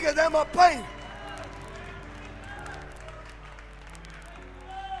is bigger than my pain.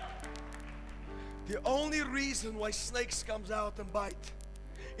 The only reason why snakes comes out and bite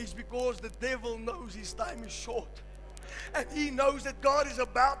is because the devil knows his time is short. And he knows that God is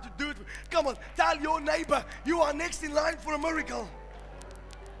about to do it. Come on, tell your neighbor, you are next in line for a miracle.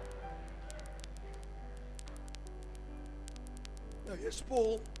 Now here's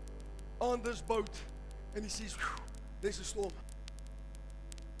Paul on this boat, and he says, there's a storm.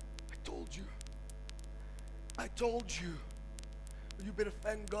 I told you. You better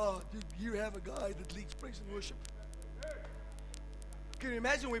thank God. You have a guy that leads praise and worship. Can you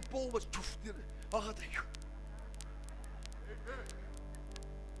imagine when Paul was...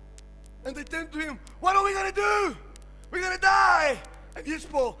 And they turned to him, what are we going to do? We're going to die. And here's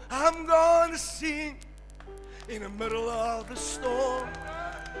Paul, I'm going to sing in the middle of the storm.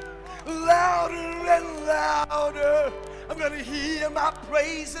 Louder and louder, I'm going to hear my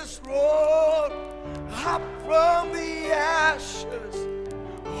praises roar. Up from the ashes,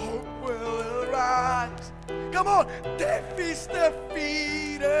 hope will will arise. Come on, death is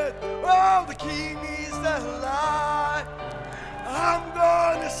defeated. Oh, the King is alive. I'm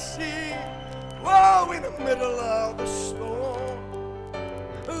gonna sing, oh, in the middle of the storm.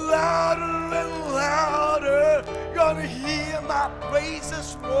 Louder and louder, gonna hear my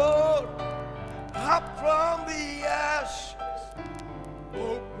praises roar. Up from the ashes,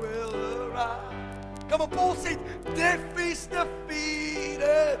 hope will arise. Come on, Paul said, death is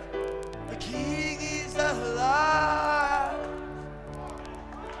defeated. The King is alive.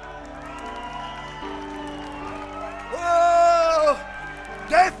 Oh,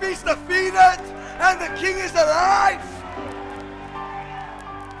 death is defeated and the King is alive.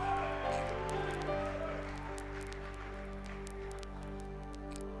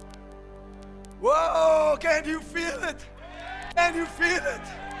 Whoa, can you feel it? Can you feel it?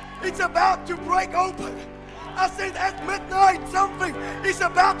 It's about to break open. I said at midnight something is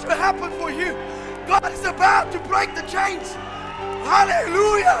about to happen for you. God is about to break the chains.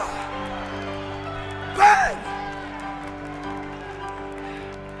 Hallelujah. Bang.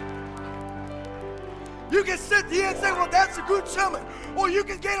 You can sit here and say, well, that's a good sermon. Or you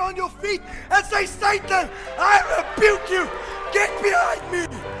can get on your feet and say, Satan, I rebuke you. Get behind me.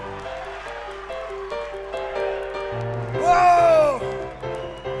 Whoa.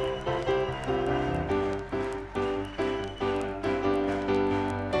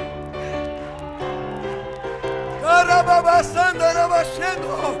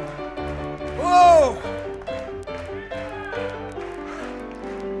 Whoa.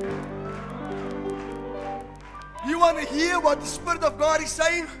 You want to hear what the Spirit of God is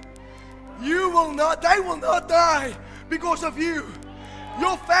saying? You will not, they will not die because of you.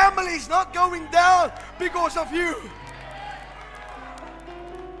 Your family is not going down because of you.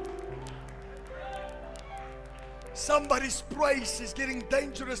 Somebody's praise is getting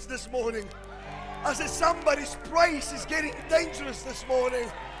dangerous this morning. I said somebody's praise is getting dangerous this morning.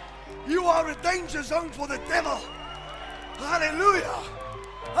 You are a danger zone for the devil. Hallelujah.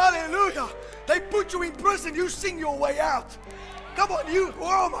 Hallelujah. They put you in prison, you sing your way out. Come on, you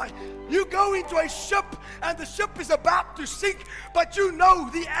go into a ship and the ship is about to sink, but you know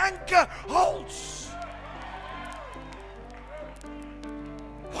the anchor holds.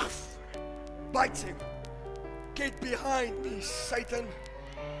 Bites him. Get behind me, Satan.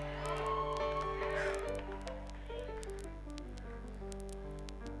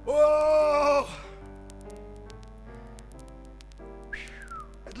 Oh!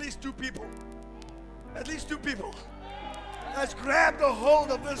 At least two people has grabbed a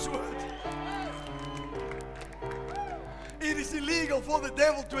hold of this word. It is illegal for the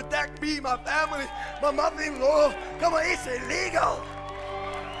devil to attack me, my family, my mother-in-law. Come on, it's illegal.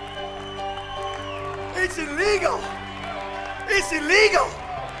 It's illegal. It's illegal.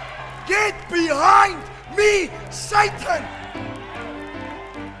 Get behind me, Satan.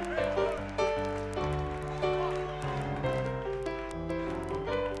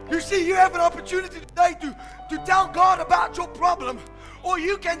 You see, you have an opportunity today to tell God about your problem. Or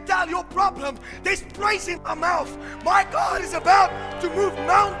you can tell your problem, there's praise in my mouth. My God is about to move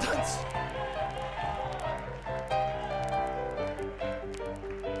mountains.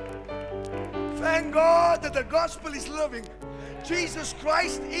 Thank God that the gospel is living. Jesus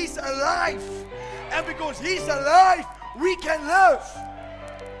Christ is alive. And because He's alive, we can live.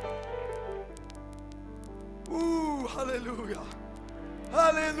 Ooh, hallelujah.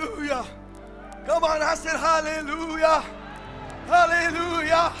 Hallelujah. Come on, I said hallelujah.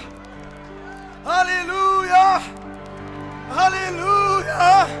 Hallelujah. Hallelujah.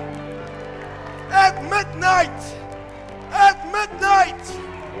 Hallelujah. At midnight. At midnight.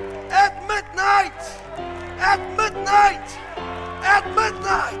 At midnight. At midnight. At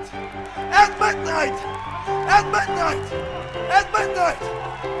midnight. At midnight. At midnight. At midnight.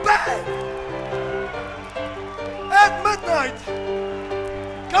 Bang. At midnight.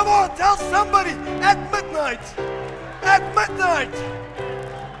 Come on, tell somebody at midnight. At midnight.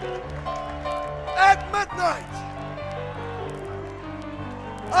 At midnight.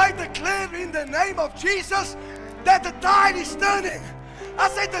 I declare in the name of Jesus that the tide is turning. I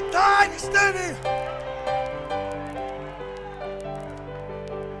said the tide is turning.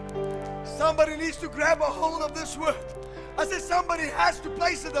 Somebody needs to grab a hold of this word. I said somebody has to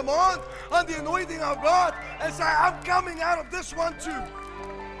place a demand on the anointing of God and say, I'm coming out of this one too.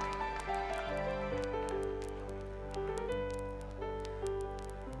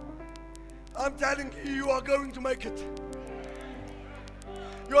 I'm telling you, you are going to make it.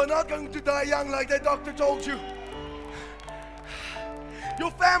 You are not going to die young like that doctor told you.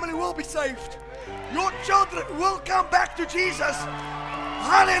 Your family will be saved. Your children will come back to Jesus.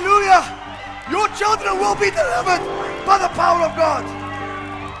 Hallelujah. Your children will be delivered by the power of God.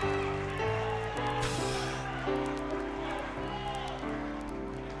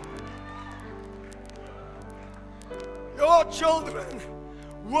 Your children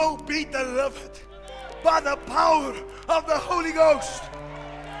will be delivered by the power of the Holy Ghost.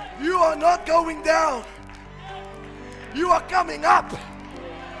 You are not going down. You are coming up.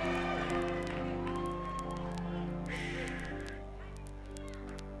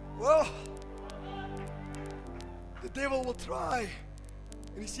 Well, the devil will try.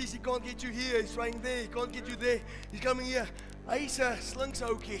 And he sees he can't get you here. He's trying there. He can't get you there. He's coming here. Hy's 'n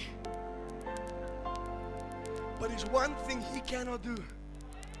slinkshoukie. But there's one thing he cannot do.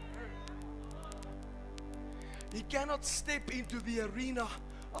 He cannot step into the arena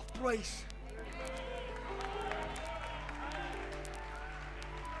of praise.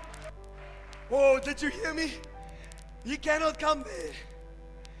 Oh, did you hear me? He cannot come there.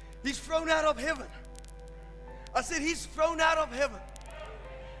 He's thrown out of heaven. I said he's thrown out of heaven.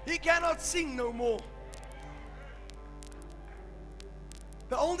 He cannot sing no more.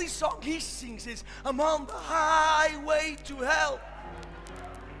 The only song he sings is, I'm on the highway to hell.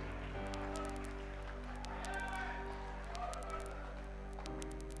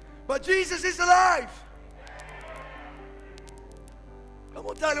 But Jesus is alive. Come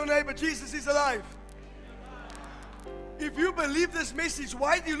on, tell your neighbor, Jesus is alive. If you believe this message,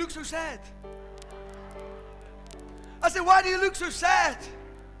 why do you look so sad? I said, why do you look so sad?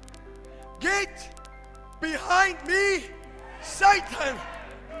 Get behind me, Satan.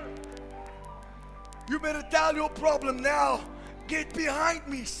 You better tell your problem now. Get behind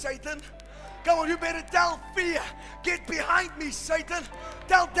me, Satan. Come on, you better tell fear. Get behind me, Satan.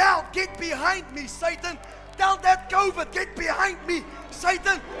 Tell doubt. Get behind me, Satan. Tell that COVID. Get behind me,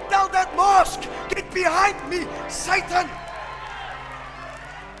 Satan. Tell that mask. Get behind me, Satan.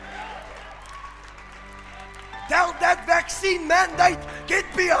 Tell that vaccine mandate. Get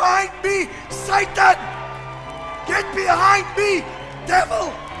behind me, Satan. Get behind me,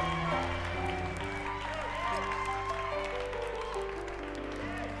 devil.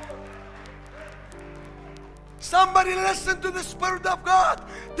 Somebody listen to the Spirit of God.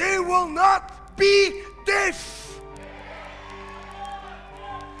 They will not be deaf.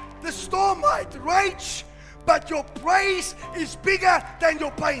 The storm might rage, but your praise is bigger than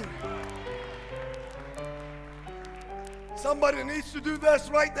your pain. Somebody needs to do this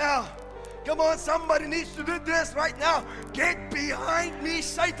right now. Come on, somebody needs to do this right now. Get behind me,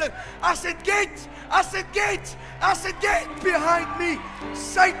 Satan. I said get. I said get. I said get behind me,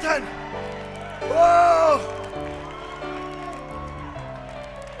 Satan. Whoa.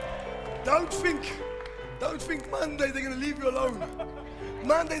 Don't think Monday they're going to leave you alone.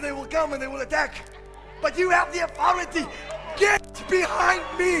 Monday they will come and they will attack. But you have the authority. Get behind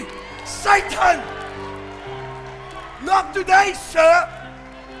me, Satan. Not today, sir.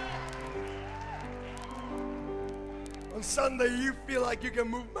 On Sunday you feel like you can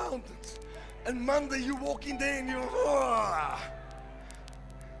move mountains. And Monday you walk in there and you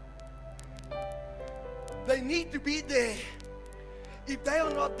They need to be there. If they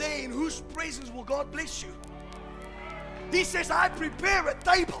are not there, in whose presence will God bless you? He says, I prepare a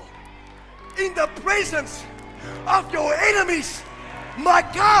table in the presence of your enemies. My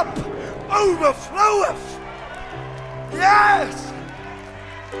cup overfloweth. Yes.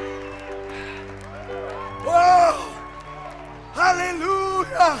 Oh,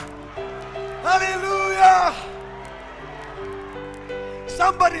 hallelujah. Hallelujah.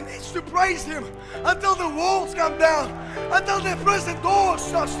 Somebody needs to praise Him until the walls come down, until the prison door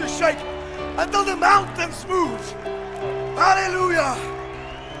starts to shake, until the mountains move. Hallelujah.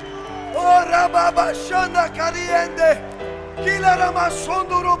 Oh, Rababa Shanda Kariende, Kilarama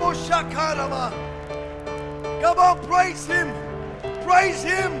Sondorobo Shakarama. Come on, praise Him. Praise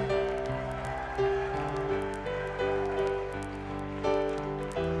Him.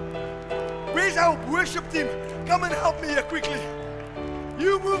 Where's our worship team? Come and help me here quickly.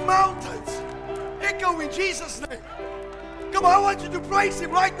 You move mountains. Echo in Jesus' name. Come on, I want you to praise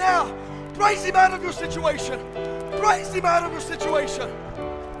Him right now. Praise Him out of your situation. Praise Him out of your situation.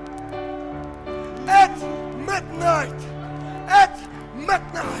 At midnight. At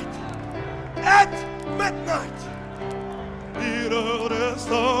midnight. At midnight. Hear the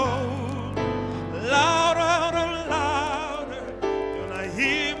storm, louder and louder. When I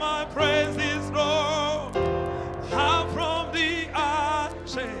hear my praises roar, how from the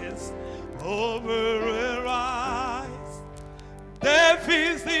ashes over a rise. Death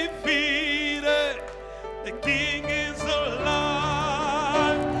is defeated, the King is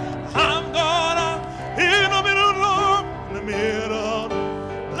alive. I'm gonna, in the middle, Lord, in the middle,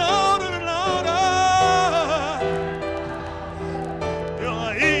 louder and louder.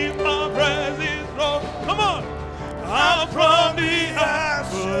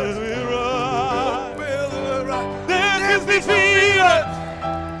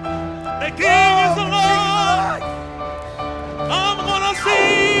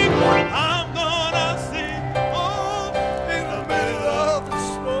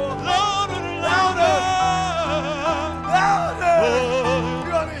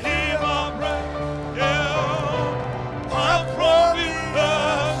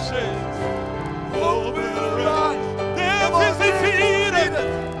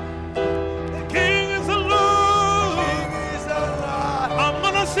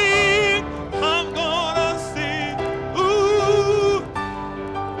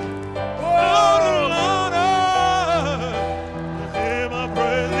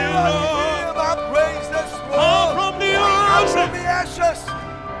 ashes.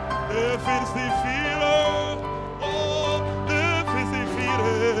 Death is defeated. Oh, death is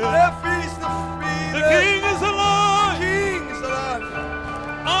defeated. Death is The defeated. King is alive. King is alive.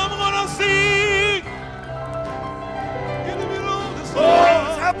 I'm gonna sing in the middle of the Oh, it's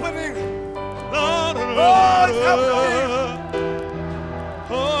storm. happening. La, la, la, Oh, it's la, la. happening.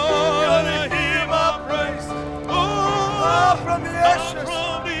 Oh, Gonna and I hear hear my my praise. oh, Oh, from the ashes.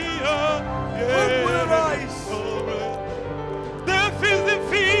 from the earth. Hope will rise. Death is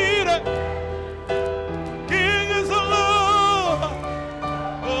defeated. King is alive.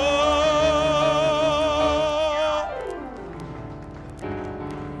 Oh.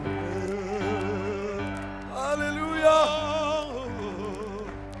 Hallelujah.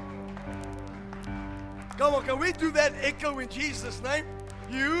 Come on, can we do that echo in Jesus' name?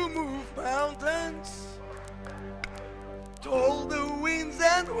 You move mountains. Told the winds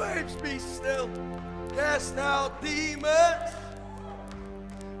and waves be still. Cast out demons.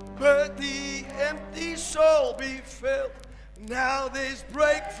 But the empty soul be filled. Now there's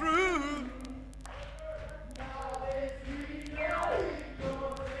breakthrough.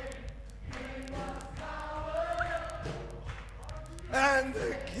 And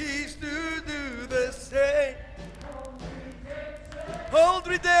the keys to do the same. Hold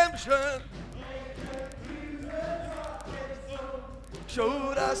redemption.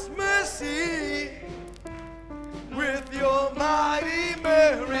 Showed us mercy with your mighty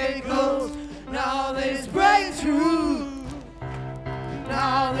miracles. Now there's breakthrough.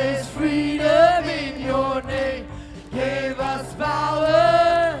 Now there's freedom in your name. Gave us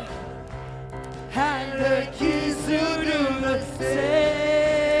power and the keys to do the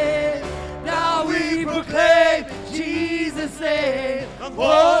same. Now we proclaim Jesus' name.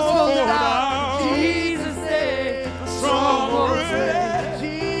 Walls fall down. Jesus' name. Strongholds break.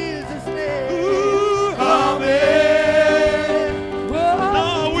 Jesus' name. Amen.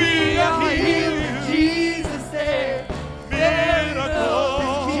 Now we are healed. healed. Jesus' name.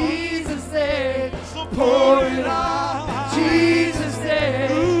 Miracle. Jesus' name. So Pour it out. Jesus'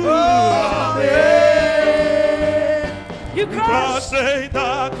 name. Amen. You Crush crush, the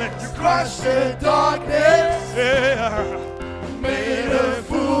darkness. crush the darkness. Yeah. Made a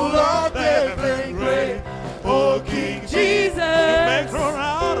fool of death and grave. Oh, King Jesus, Make her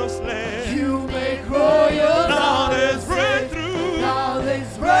out of slave. you make royal. Now there's breakthrough. Now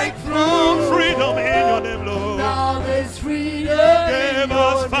there's breakthrough. Freedom in your name, Lord. Now there's freedom. Gave in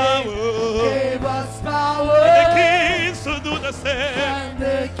us your power. name. Gave us power. The keys to do the same. And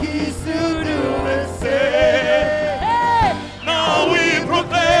the keys to do the same. Hey! Now we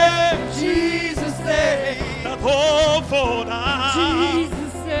proclaim Jesus' name. that hope for now.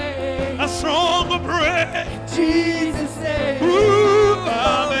 Jesus' name. A stronger break. Jesus' name. Ooh,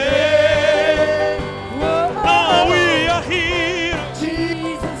 amen. Whoa. Now we are healed.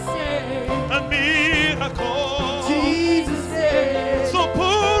 Jesus' name. A miracle. Jesus' name. So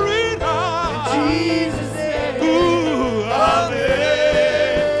pour it out. Jesus' name. Ooh, amen.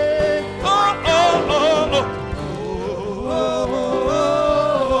 Oh, oh, oh,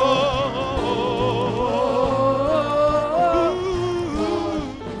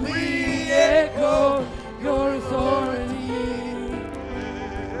 oh. We echo your authority.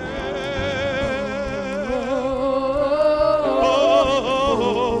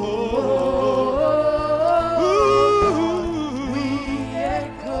 We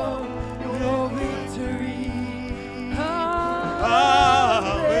echo your victory.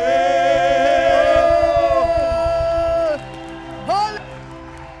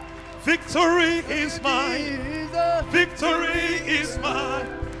 Victory is mine. Victory is mine.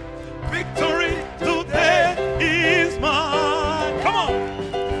 Victory today is mine. Come on.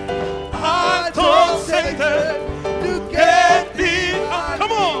 I told Satan to get behind.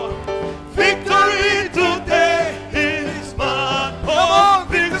 Come on. Victory today is mine. Oh,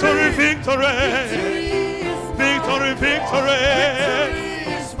 victory, victory. Victory, victory.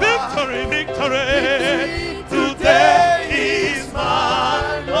 Victory, victory. Today is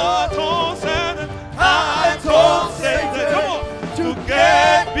mine. I told Satan, come on, to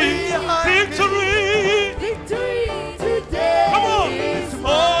get behind. Victory. Victory today. Come on. is mine.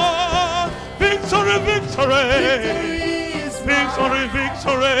 Oh, victory, victory. Victory,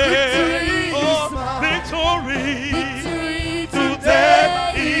 victory. Victory Oh, is mine. victory. Victory Today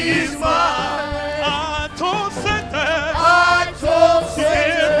today is mine. I told Satan I told to get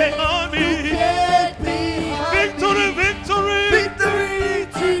Satan behind to me. get behind Victory, me. victory. Victory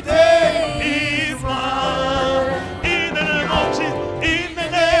today Is mine. In the name of Jesus. In the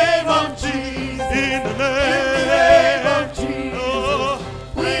name of Jesus. In the name of Jesus. Oh,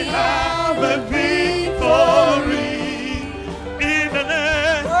 we have a victory. In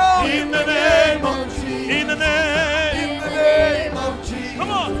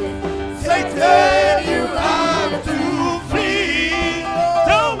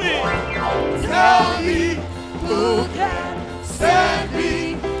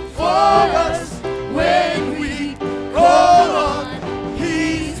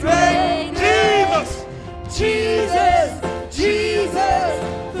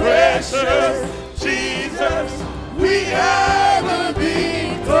precious Jesus, we have a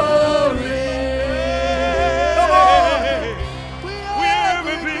victory. Come on. We We have a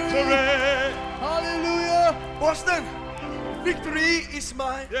victory. Hallelujah. Boston, victory is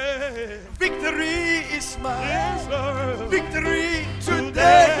mine. Yeah. Victory is mine. Yes, Lord. Victory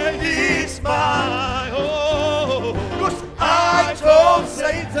today is mine. mine. Oh, Because I told come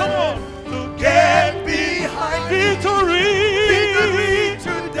Satan on. To get behind me. victory. Victory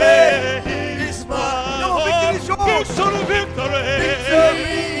today is mine. Come on, victory is yours. Victory, victory.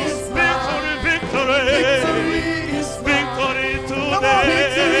 Victory is Victory, victory. Victory is Victory Come on, today.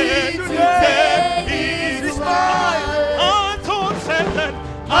 victory today is mine. I told Satan,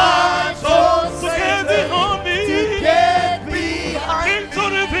 I told to get Satan behind me. to get behind me.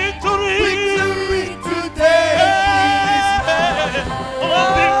 Victory, victory. Victory today is mine. Oh,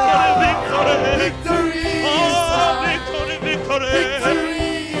 victory, victory. Victory is Oh, mine. victory, victory. Victory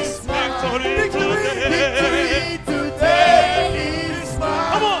is mine. Victory Victory today. today is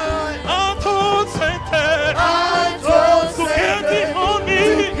mine. Come on. I told Satan I told to get Satan behind me.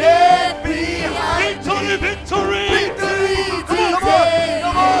 to get behind Victory, victory. Victory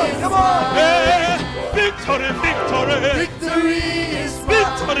Come on, come on. Yeah. Victory, victory. Victory is mine.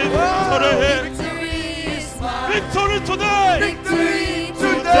 Victory, victory. Victory is mine. Victory today. Victory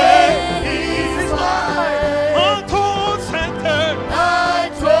today is mine. I told Satan I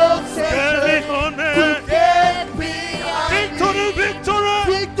told get Satan behind me. to get behind Victory, victory.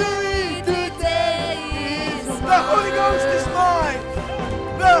 victory today is The Holy Ghost is mine.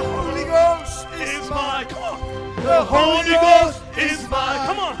 The Holy Ghost Is is mine. mine. Come on. The Holy Ghost is mine.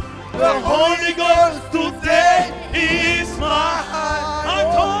 Come on. The Holy Ghost today is mine. I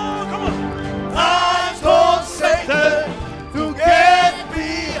told, come on. I told Satan to get The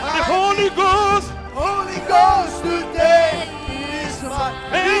behind. Holy Ghost. Holy Ghost today is mine.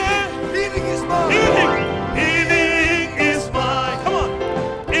 Hey. Healing is mine. Healing. Healing is mine. Come on.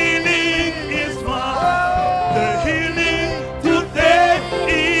 Healing is mine. The healing today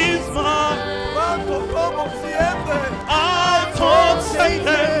is mine. Quanto como siempre. I told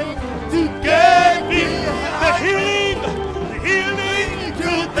Satan to get me. The healing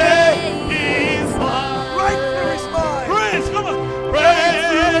today is mine. Breakthrough is mine. Praise, come on. Breakthrough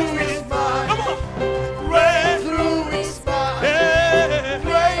Praise. is mine. Come on. Praise. Breakthrough is mine. Yeah.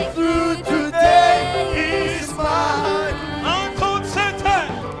 Breakthrough today is mine. I told Satan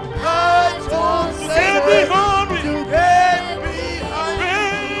I told to get Satan behind me. to get behind me.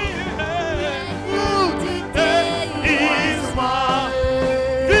 Is mine.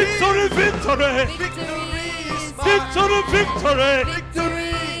 Victory, victory. Victory is mine. Victory, victory.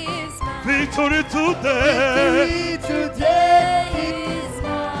 Victory Victory today. today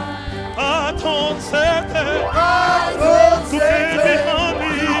I told Satan I told to get Satan behind me.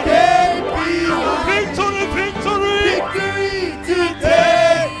 get behind me. Victory, victory. victory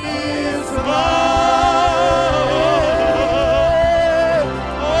Today is mine.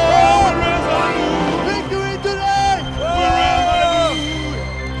 Oh, praise hallelujah. victory today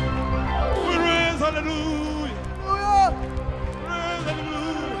We raise hallelujah. Hallelujah. Praise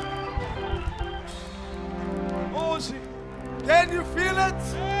hallelujah. Oh, see. Can you feel it?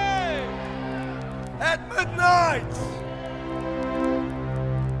 Hey. At midnight.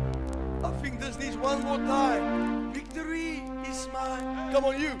 I think this needs one more time. Victory is mine. Come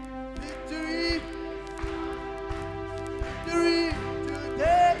on, you. Victory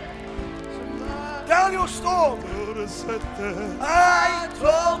today Down your storm. Lord, Satan, I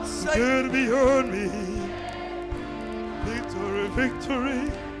told Satan. get behind me. Victory,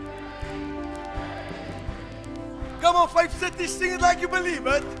 victory. Come on, 5 cities, sing it like you believe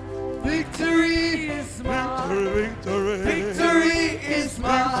it. victory is Victory, victory. victory is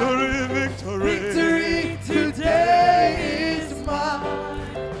mine Victory, victory. victory today is mine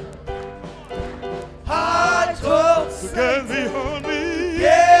I told To Satan. get behind me.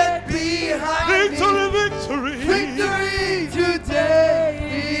 Get behind me. Victory, victory. victory today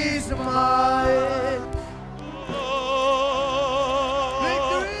is mine Oh.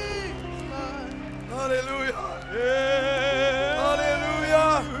 victory is mine Hallelujah. Yeah.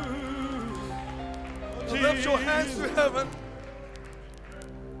 Hallelujah. So lift your hands to heaven.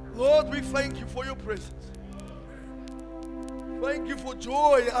 Lord, we thank you for your presence. Thank you for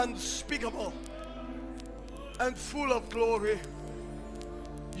joy unspeakable and full of glory.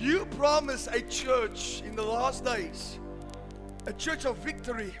 You promise a church in the last days, a church of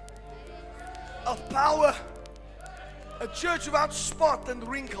victory, of power, a church without spot and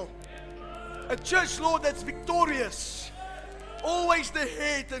wrinkle, a church, Lord, that's victorious, always the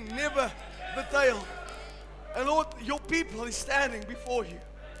head and never the tail. And Lord, your people is standing before you.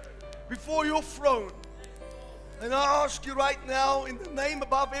 before your throne. And I ask you right now, in the name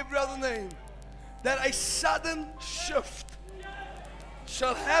above every other name, that a sudden shift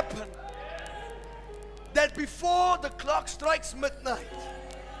shall happen. That before the clock strikes midnight,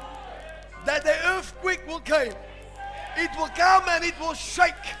 that the earthquake will come. It will come and it will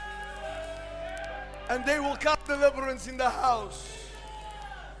shake. And there will come deliverance in the house.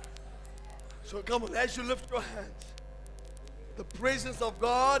 So come on, as you lift your hands, the presence of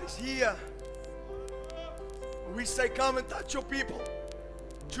God is here. We say, come and touch your people.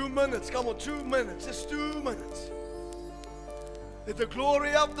 2 minutes, come on, 2 minutes, just 2 minutes. Let the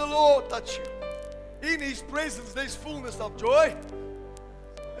glory of the Lord touch you. In His presence there's fullness of joy.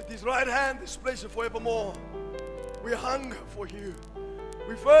 At His right hand is pleasure forevermore. We hunger for you.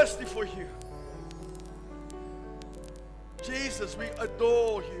 We're thirsty for you. Jesus, we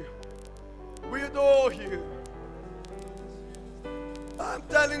adore you. We adore you. I'm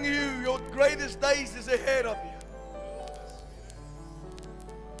telling you, your greatest days is ahead of you.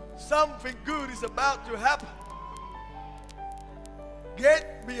 Something good is about to happen.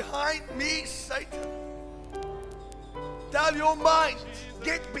 Get behind me, Satan. Tell your mind,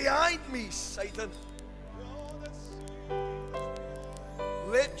 get behind me, Satan.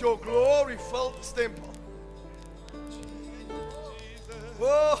 Let your glory fill this temple.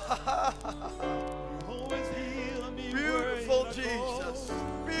 Whoa. Beautiful Jesus.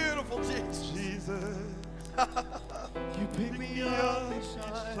 Beautiful Jesus. Jesus. You pick me up each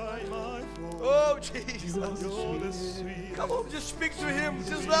time I fall. Oh, Jesus. You're the sweet. Come on, just speak to Him.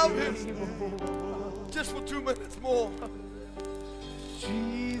 Just love Him. Just for 2 minutes more.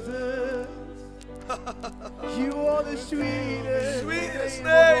 Jesus, you are the sweetest, Sweetest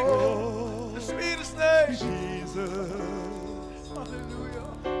name name. of all. The sweetest name. Jesus. Hallelujah.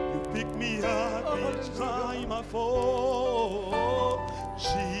 You pick me up each time I fall.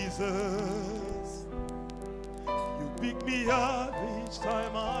 Jesus. You pick me up each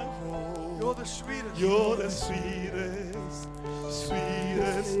time I fall. You're the sweetest. You're the sweetest,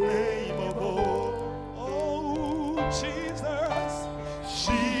 sweetest name of all. Oh, Jesus,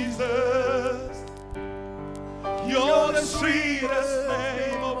 Jesus. You're the sweetest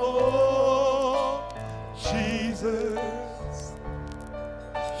name of all. Jesus.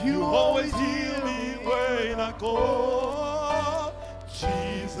 You always hear me when I call.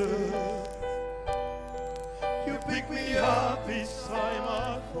 Jesus. You pick me up each time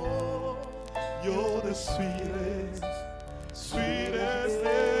I fall. You're the sweetest, sweetest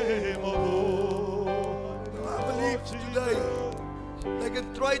name of all. I believe today they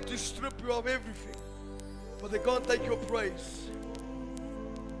can try to strip you of everything, but they can't take your praise.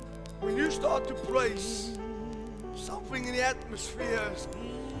 When you start to praise, something in the atmosphere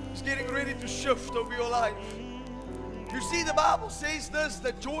is getting ready to shift over your life. You see, the Bible says this,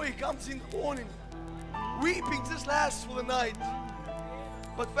 that joy comes in the morning. Weeping just lasts for the night.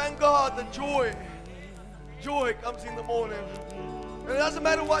 But thank God that joy comes in the morning. And it doesn't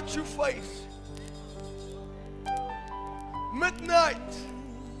matter what you face. Midnight,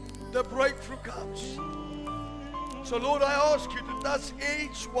 the breakthrough comes. So Lord, I ask you to touch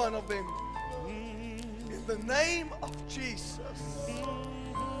each one of them. In the name of Jesus,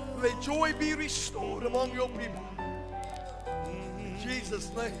 let joy be restored among your people. In Jesus'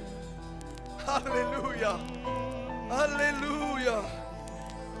 name. Hallelujah. Hallelujah.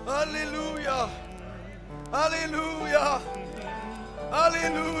 Hallelujah. Hallelujah.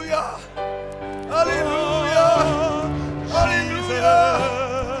 Hallelujah. Hallelujah. Hallelujah.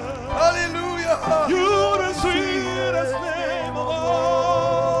 Hallelujah. You're the sweetest name of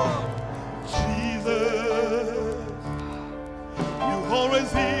all. Jesus. You always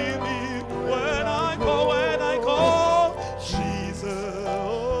hear me when I call. Jesus.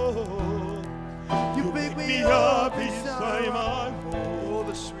 You pick me up each time I fall. You're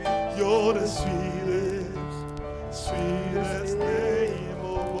the sweetest. You're the sweetest, sweetest name of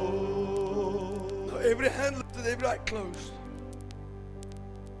all. Now, every hand lifted, every eye closed.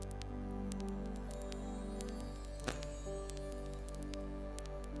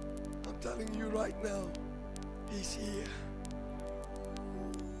 I'm telling you right now, He's here.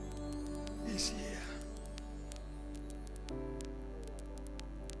 He's here.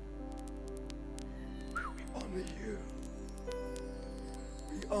 We honor you.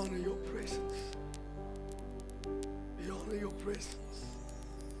 We honor your presence. We honor your presence.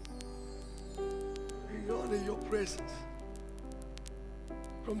 We honor your presence.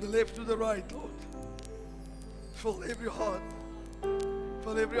 From the left to the right, Lord. Fill every heart.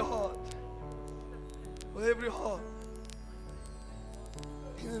 Fill every heart. Fill every heart.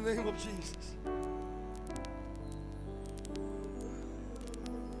 In the name of Jesus.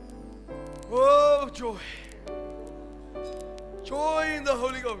 joy. Joy in the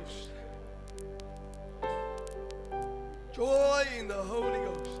Holy Ghost. Joy in the Holy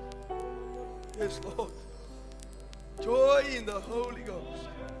Ghost. Yes, Lord. Joy in the Holy Ghost.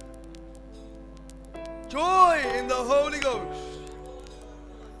 Joy in the Holy Ghost.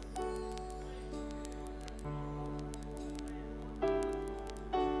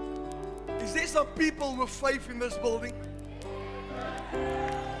 Is there some people with faith in this building?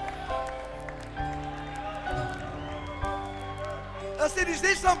 I said, is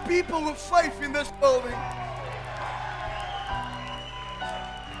there some people with faith in this building?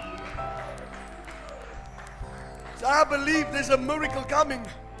 So I believe there's a miracle coming.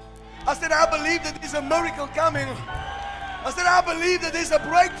 I said, I believe that there's a miracle coming. I said, I believe that there's a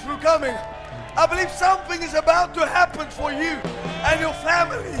breakthrough coming. I believe something is about to happen for you and your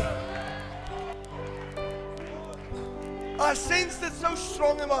family. I sensed it so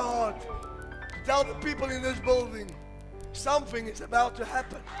strong in my heart to tell the people in this building, something is about to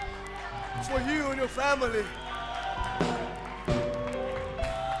happen for you and your family.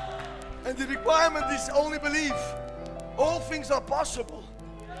 And the requirement is only believe. All things are possible.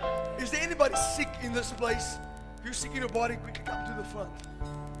 Is there anybody sick in this place? If you're sick in your body, quickly come to the front.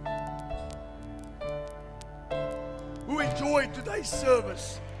 Who enjoyed today's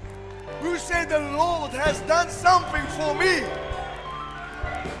service? Who said the Lord has done something for me?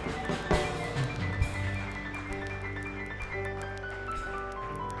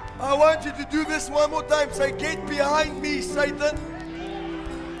 I want you to do this one more time. Say, get behind me, Satan.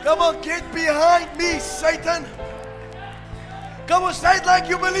 Come on, get behind me, Satan. Come on, say it like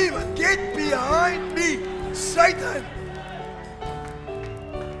you believe it. Get behind me, Satan.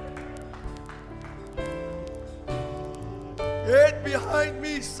 Get behind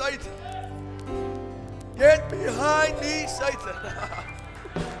me, Satan. Get behind me, Satan.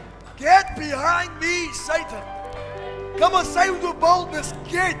 Get behind me, Satan. Come on, say with boldness,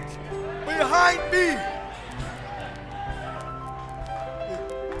 get behind me.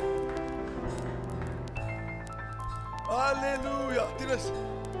 Hallelujah. Dennis,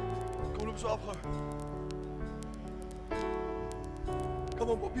 kom op so afgaan. Come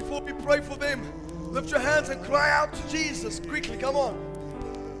on, but before we pray for them, lift your hands and cry out to Jesus. Quickly, come on.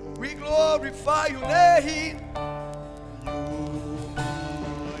 We glorify your name.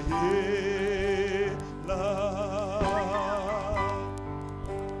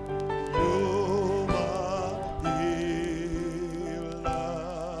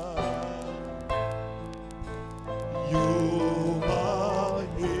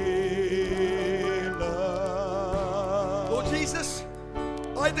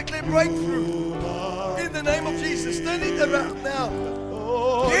 Breakthrough in the name of Jesus. Turn it around now.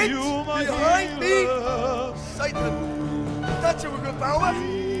 Get behind me, Satan. Touch him with your power.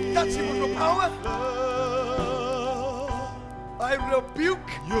 Touch him with your power. I rebuke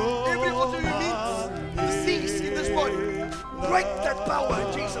every autoimmune disease in this body. Break that power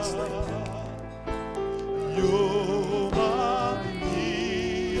in Jesus' name.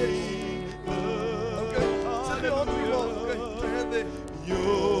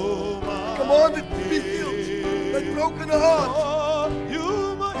 Command it to be healed. That broken heart. Be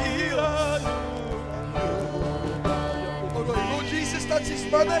healed. Lord Jesus, touch his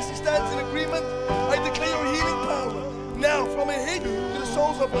mother. She stands in agreement. I declare your healing power. Now, from her head to the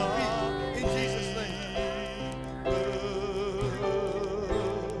soles of her feet. In Jesus' name.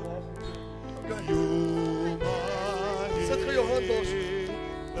 Okay. Set your hand,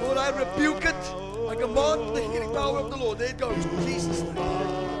 Lord, I rebuke it. I command the healing power of the Lord. There it goes. In Jesus' name.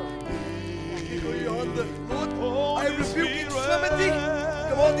 Lord, I rebuke infirmity.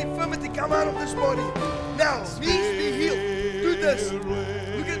 Come on, infirmity, come out of this body. Now, knees be healed. Do this.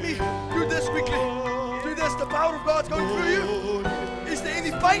 Look at me. Do this quickly. Do this. The power of God's going through you. Is there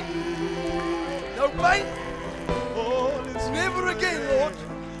any pain? No pain? Never again, Lord.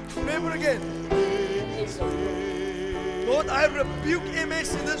 Never again. Lord, I rebuke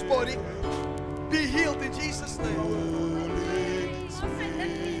MS in this body. Be healed in Jesus' name.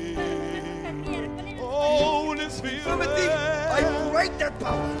 Infirmity, I break that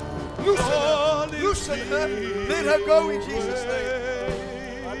power. Loosen her. Loosen her. Let her go in Jesus' name.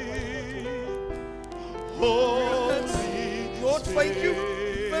 Lord, thank you.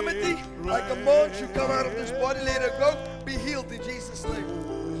 Infirmity, I command you come out of this body. Let her go. Be healed in Jesus' name.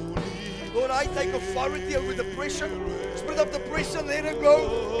 Lord, I take authority over depression. Spirit of depression, let her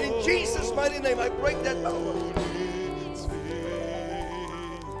go. In Jesus' mighty name, I break that power.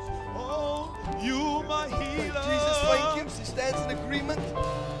 Jesus, thank you. She stands in agreement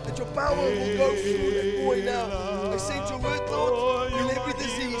that your power will go through that boy now. I send your word, Lord, in every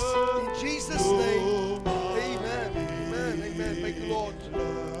disease. In Jesus' name.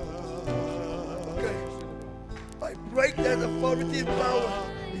 in power.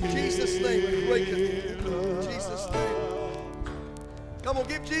 In Jesus' name, we break it. In Jesus' name. Come on,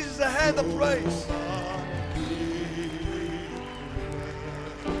 give Jesus a hand of praise.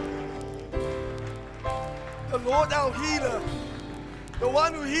 The Lord our healer, the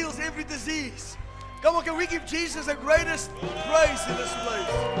one who heals every disease. Come on, can we give Jesus the greatest praise in this place?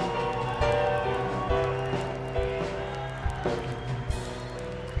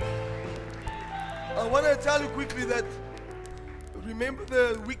 I want to tell you quickly that remember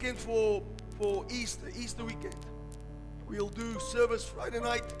the weekend for Easter weekend. We'll do service Friday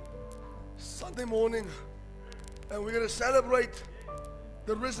night, Sunday morning, and we're going to celebrate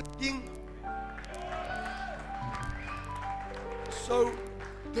the risen King. So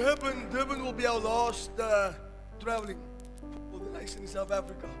Durban will be our last traveling for the nation in South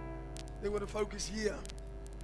Africa. They want to focus here.